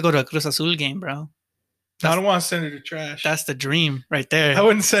 No, she wants to go to a Cruz Azul game, bro. I don't want to send her to trash. That's the dream right there. I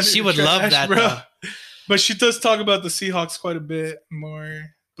wouldn't send her She would trash, love that, bro. Though. But she does talk about the Seahawks quite a bit more.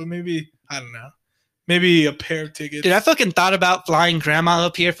 But maybe, I don't know. Maybe a pair of tickets. Dude, I fucking thought about flying grandma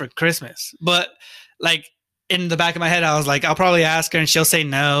up here for Christmas. But, like, in the back of my head, I was like, I'll probably ask her and she'll say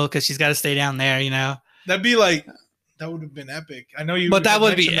no because she's got to stay down there, you know? That'd be like, that would have been epic. I know you. But that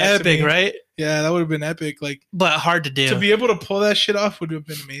would be epic, right? Yeah, that would have been epic. Like, but hard to do. To be able to pull that shit off would have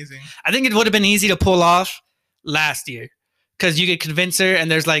been amazing. I think it would have been easy to pull off last year because you could convince her and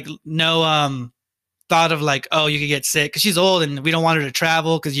there's like no thought of like, oh, you could get sick because she's old and we don't want her to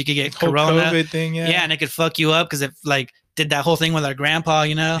travel because you could get corona COVID thing, yeah, and it could fuck you up because it like did that whole thing with our grandpa,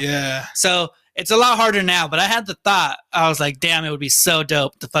 you know? Yeah. So it's a lot harder now, but I had the thought. I was like, damn, it would be so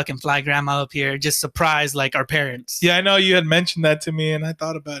dope to fucking fly grandma up here, just surprise like our parents. Yeah, I know you had mentioned that to me and I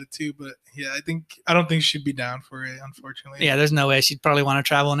thought about it too, but yeah, I don't think she'd be down for it, unfortunately. Yeah, there's no way she'd probably want to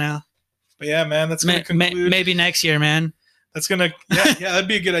travel now. But yeah, man, that's gonna conclude. Maybe next year, man. That's gonna that'd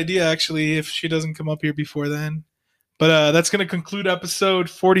be a good idea actually if she doesn't come up here before then. But that's gonna conclude episode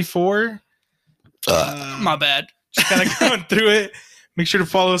 44. My bad. Just kind of going through it. Make sure to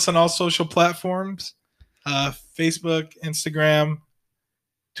follow us on all social platforms: Facebook, Instagram,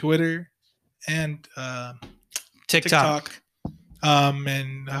 Twitter, and TikTok.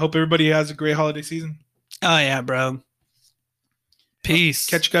 And I hope everybody has a great holiday season. Oh yeah, bro. Peace.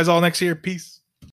 Catch you guys all next year. Peace.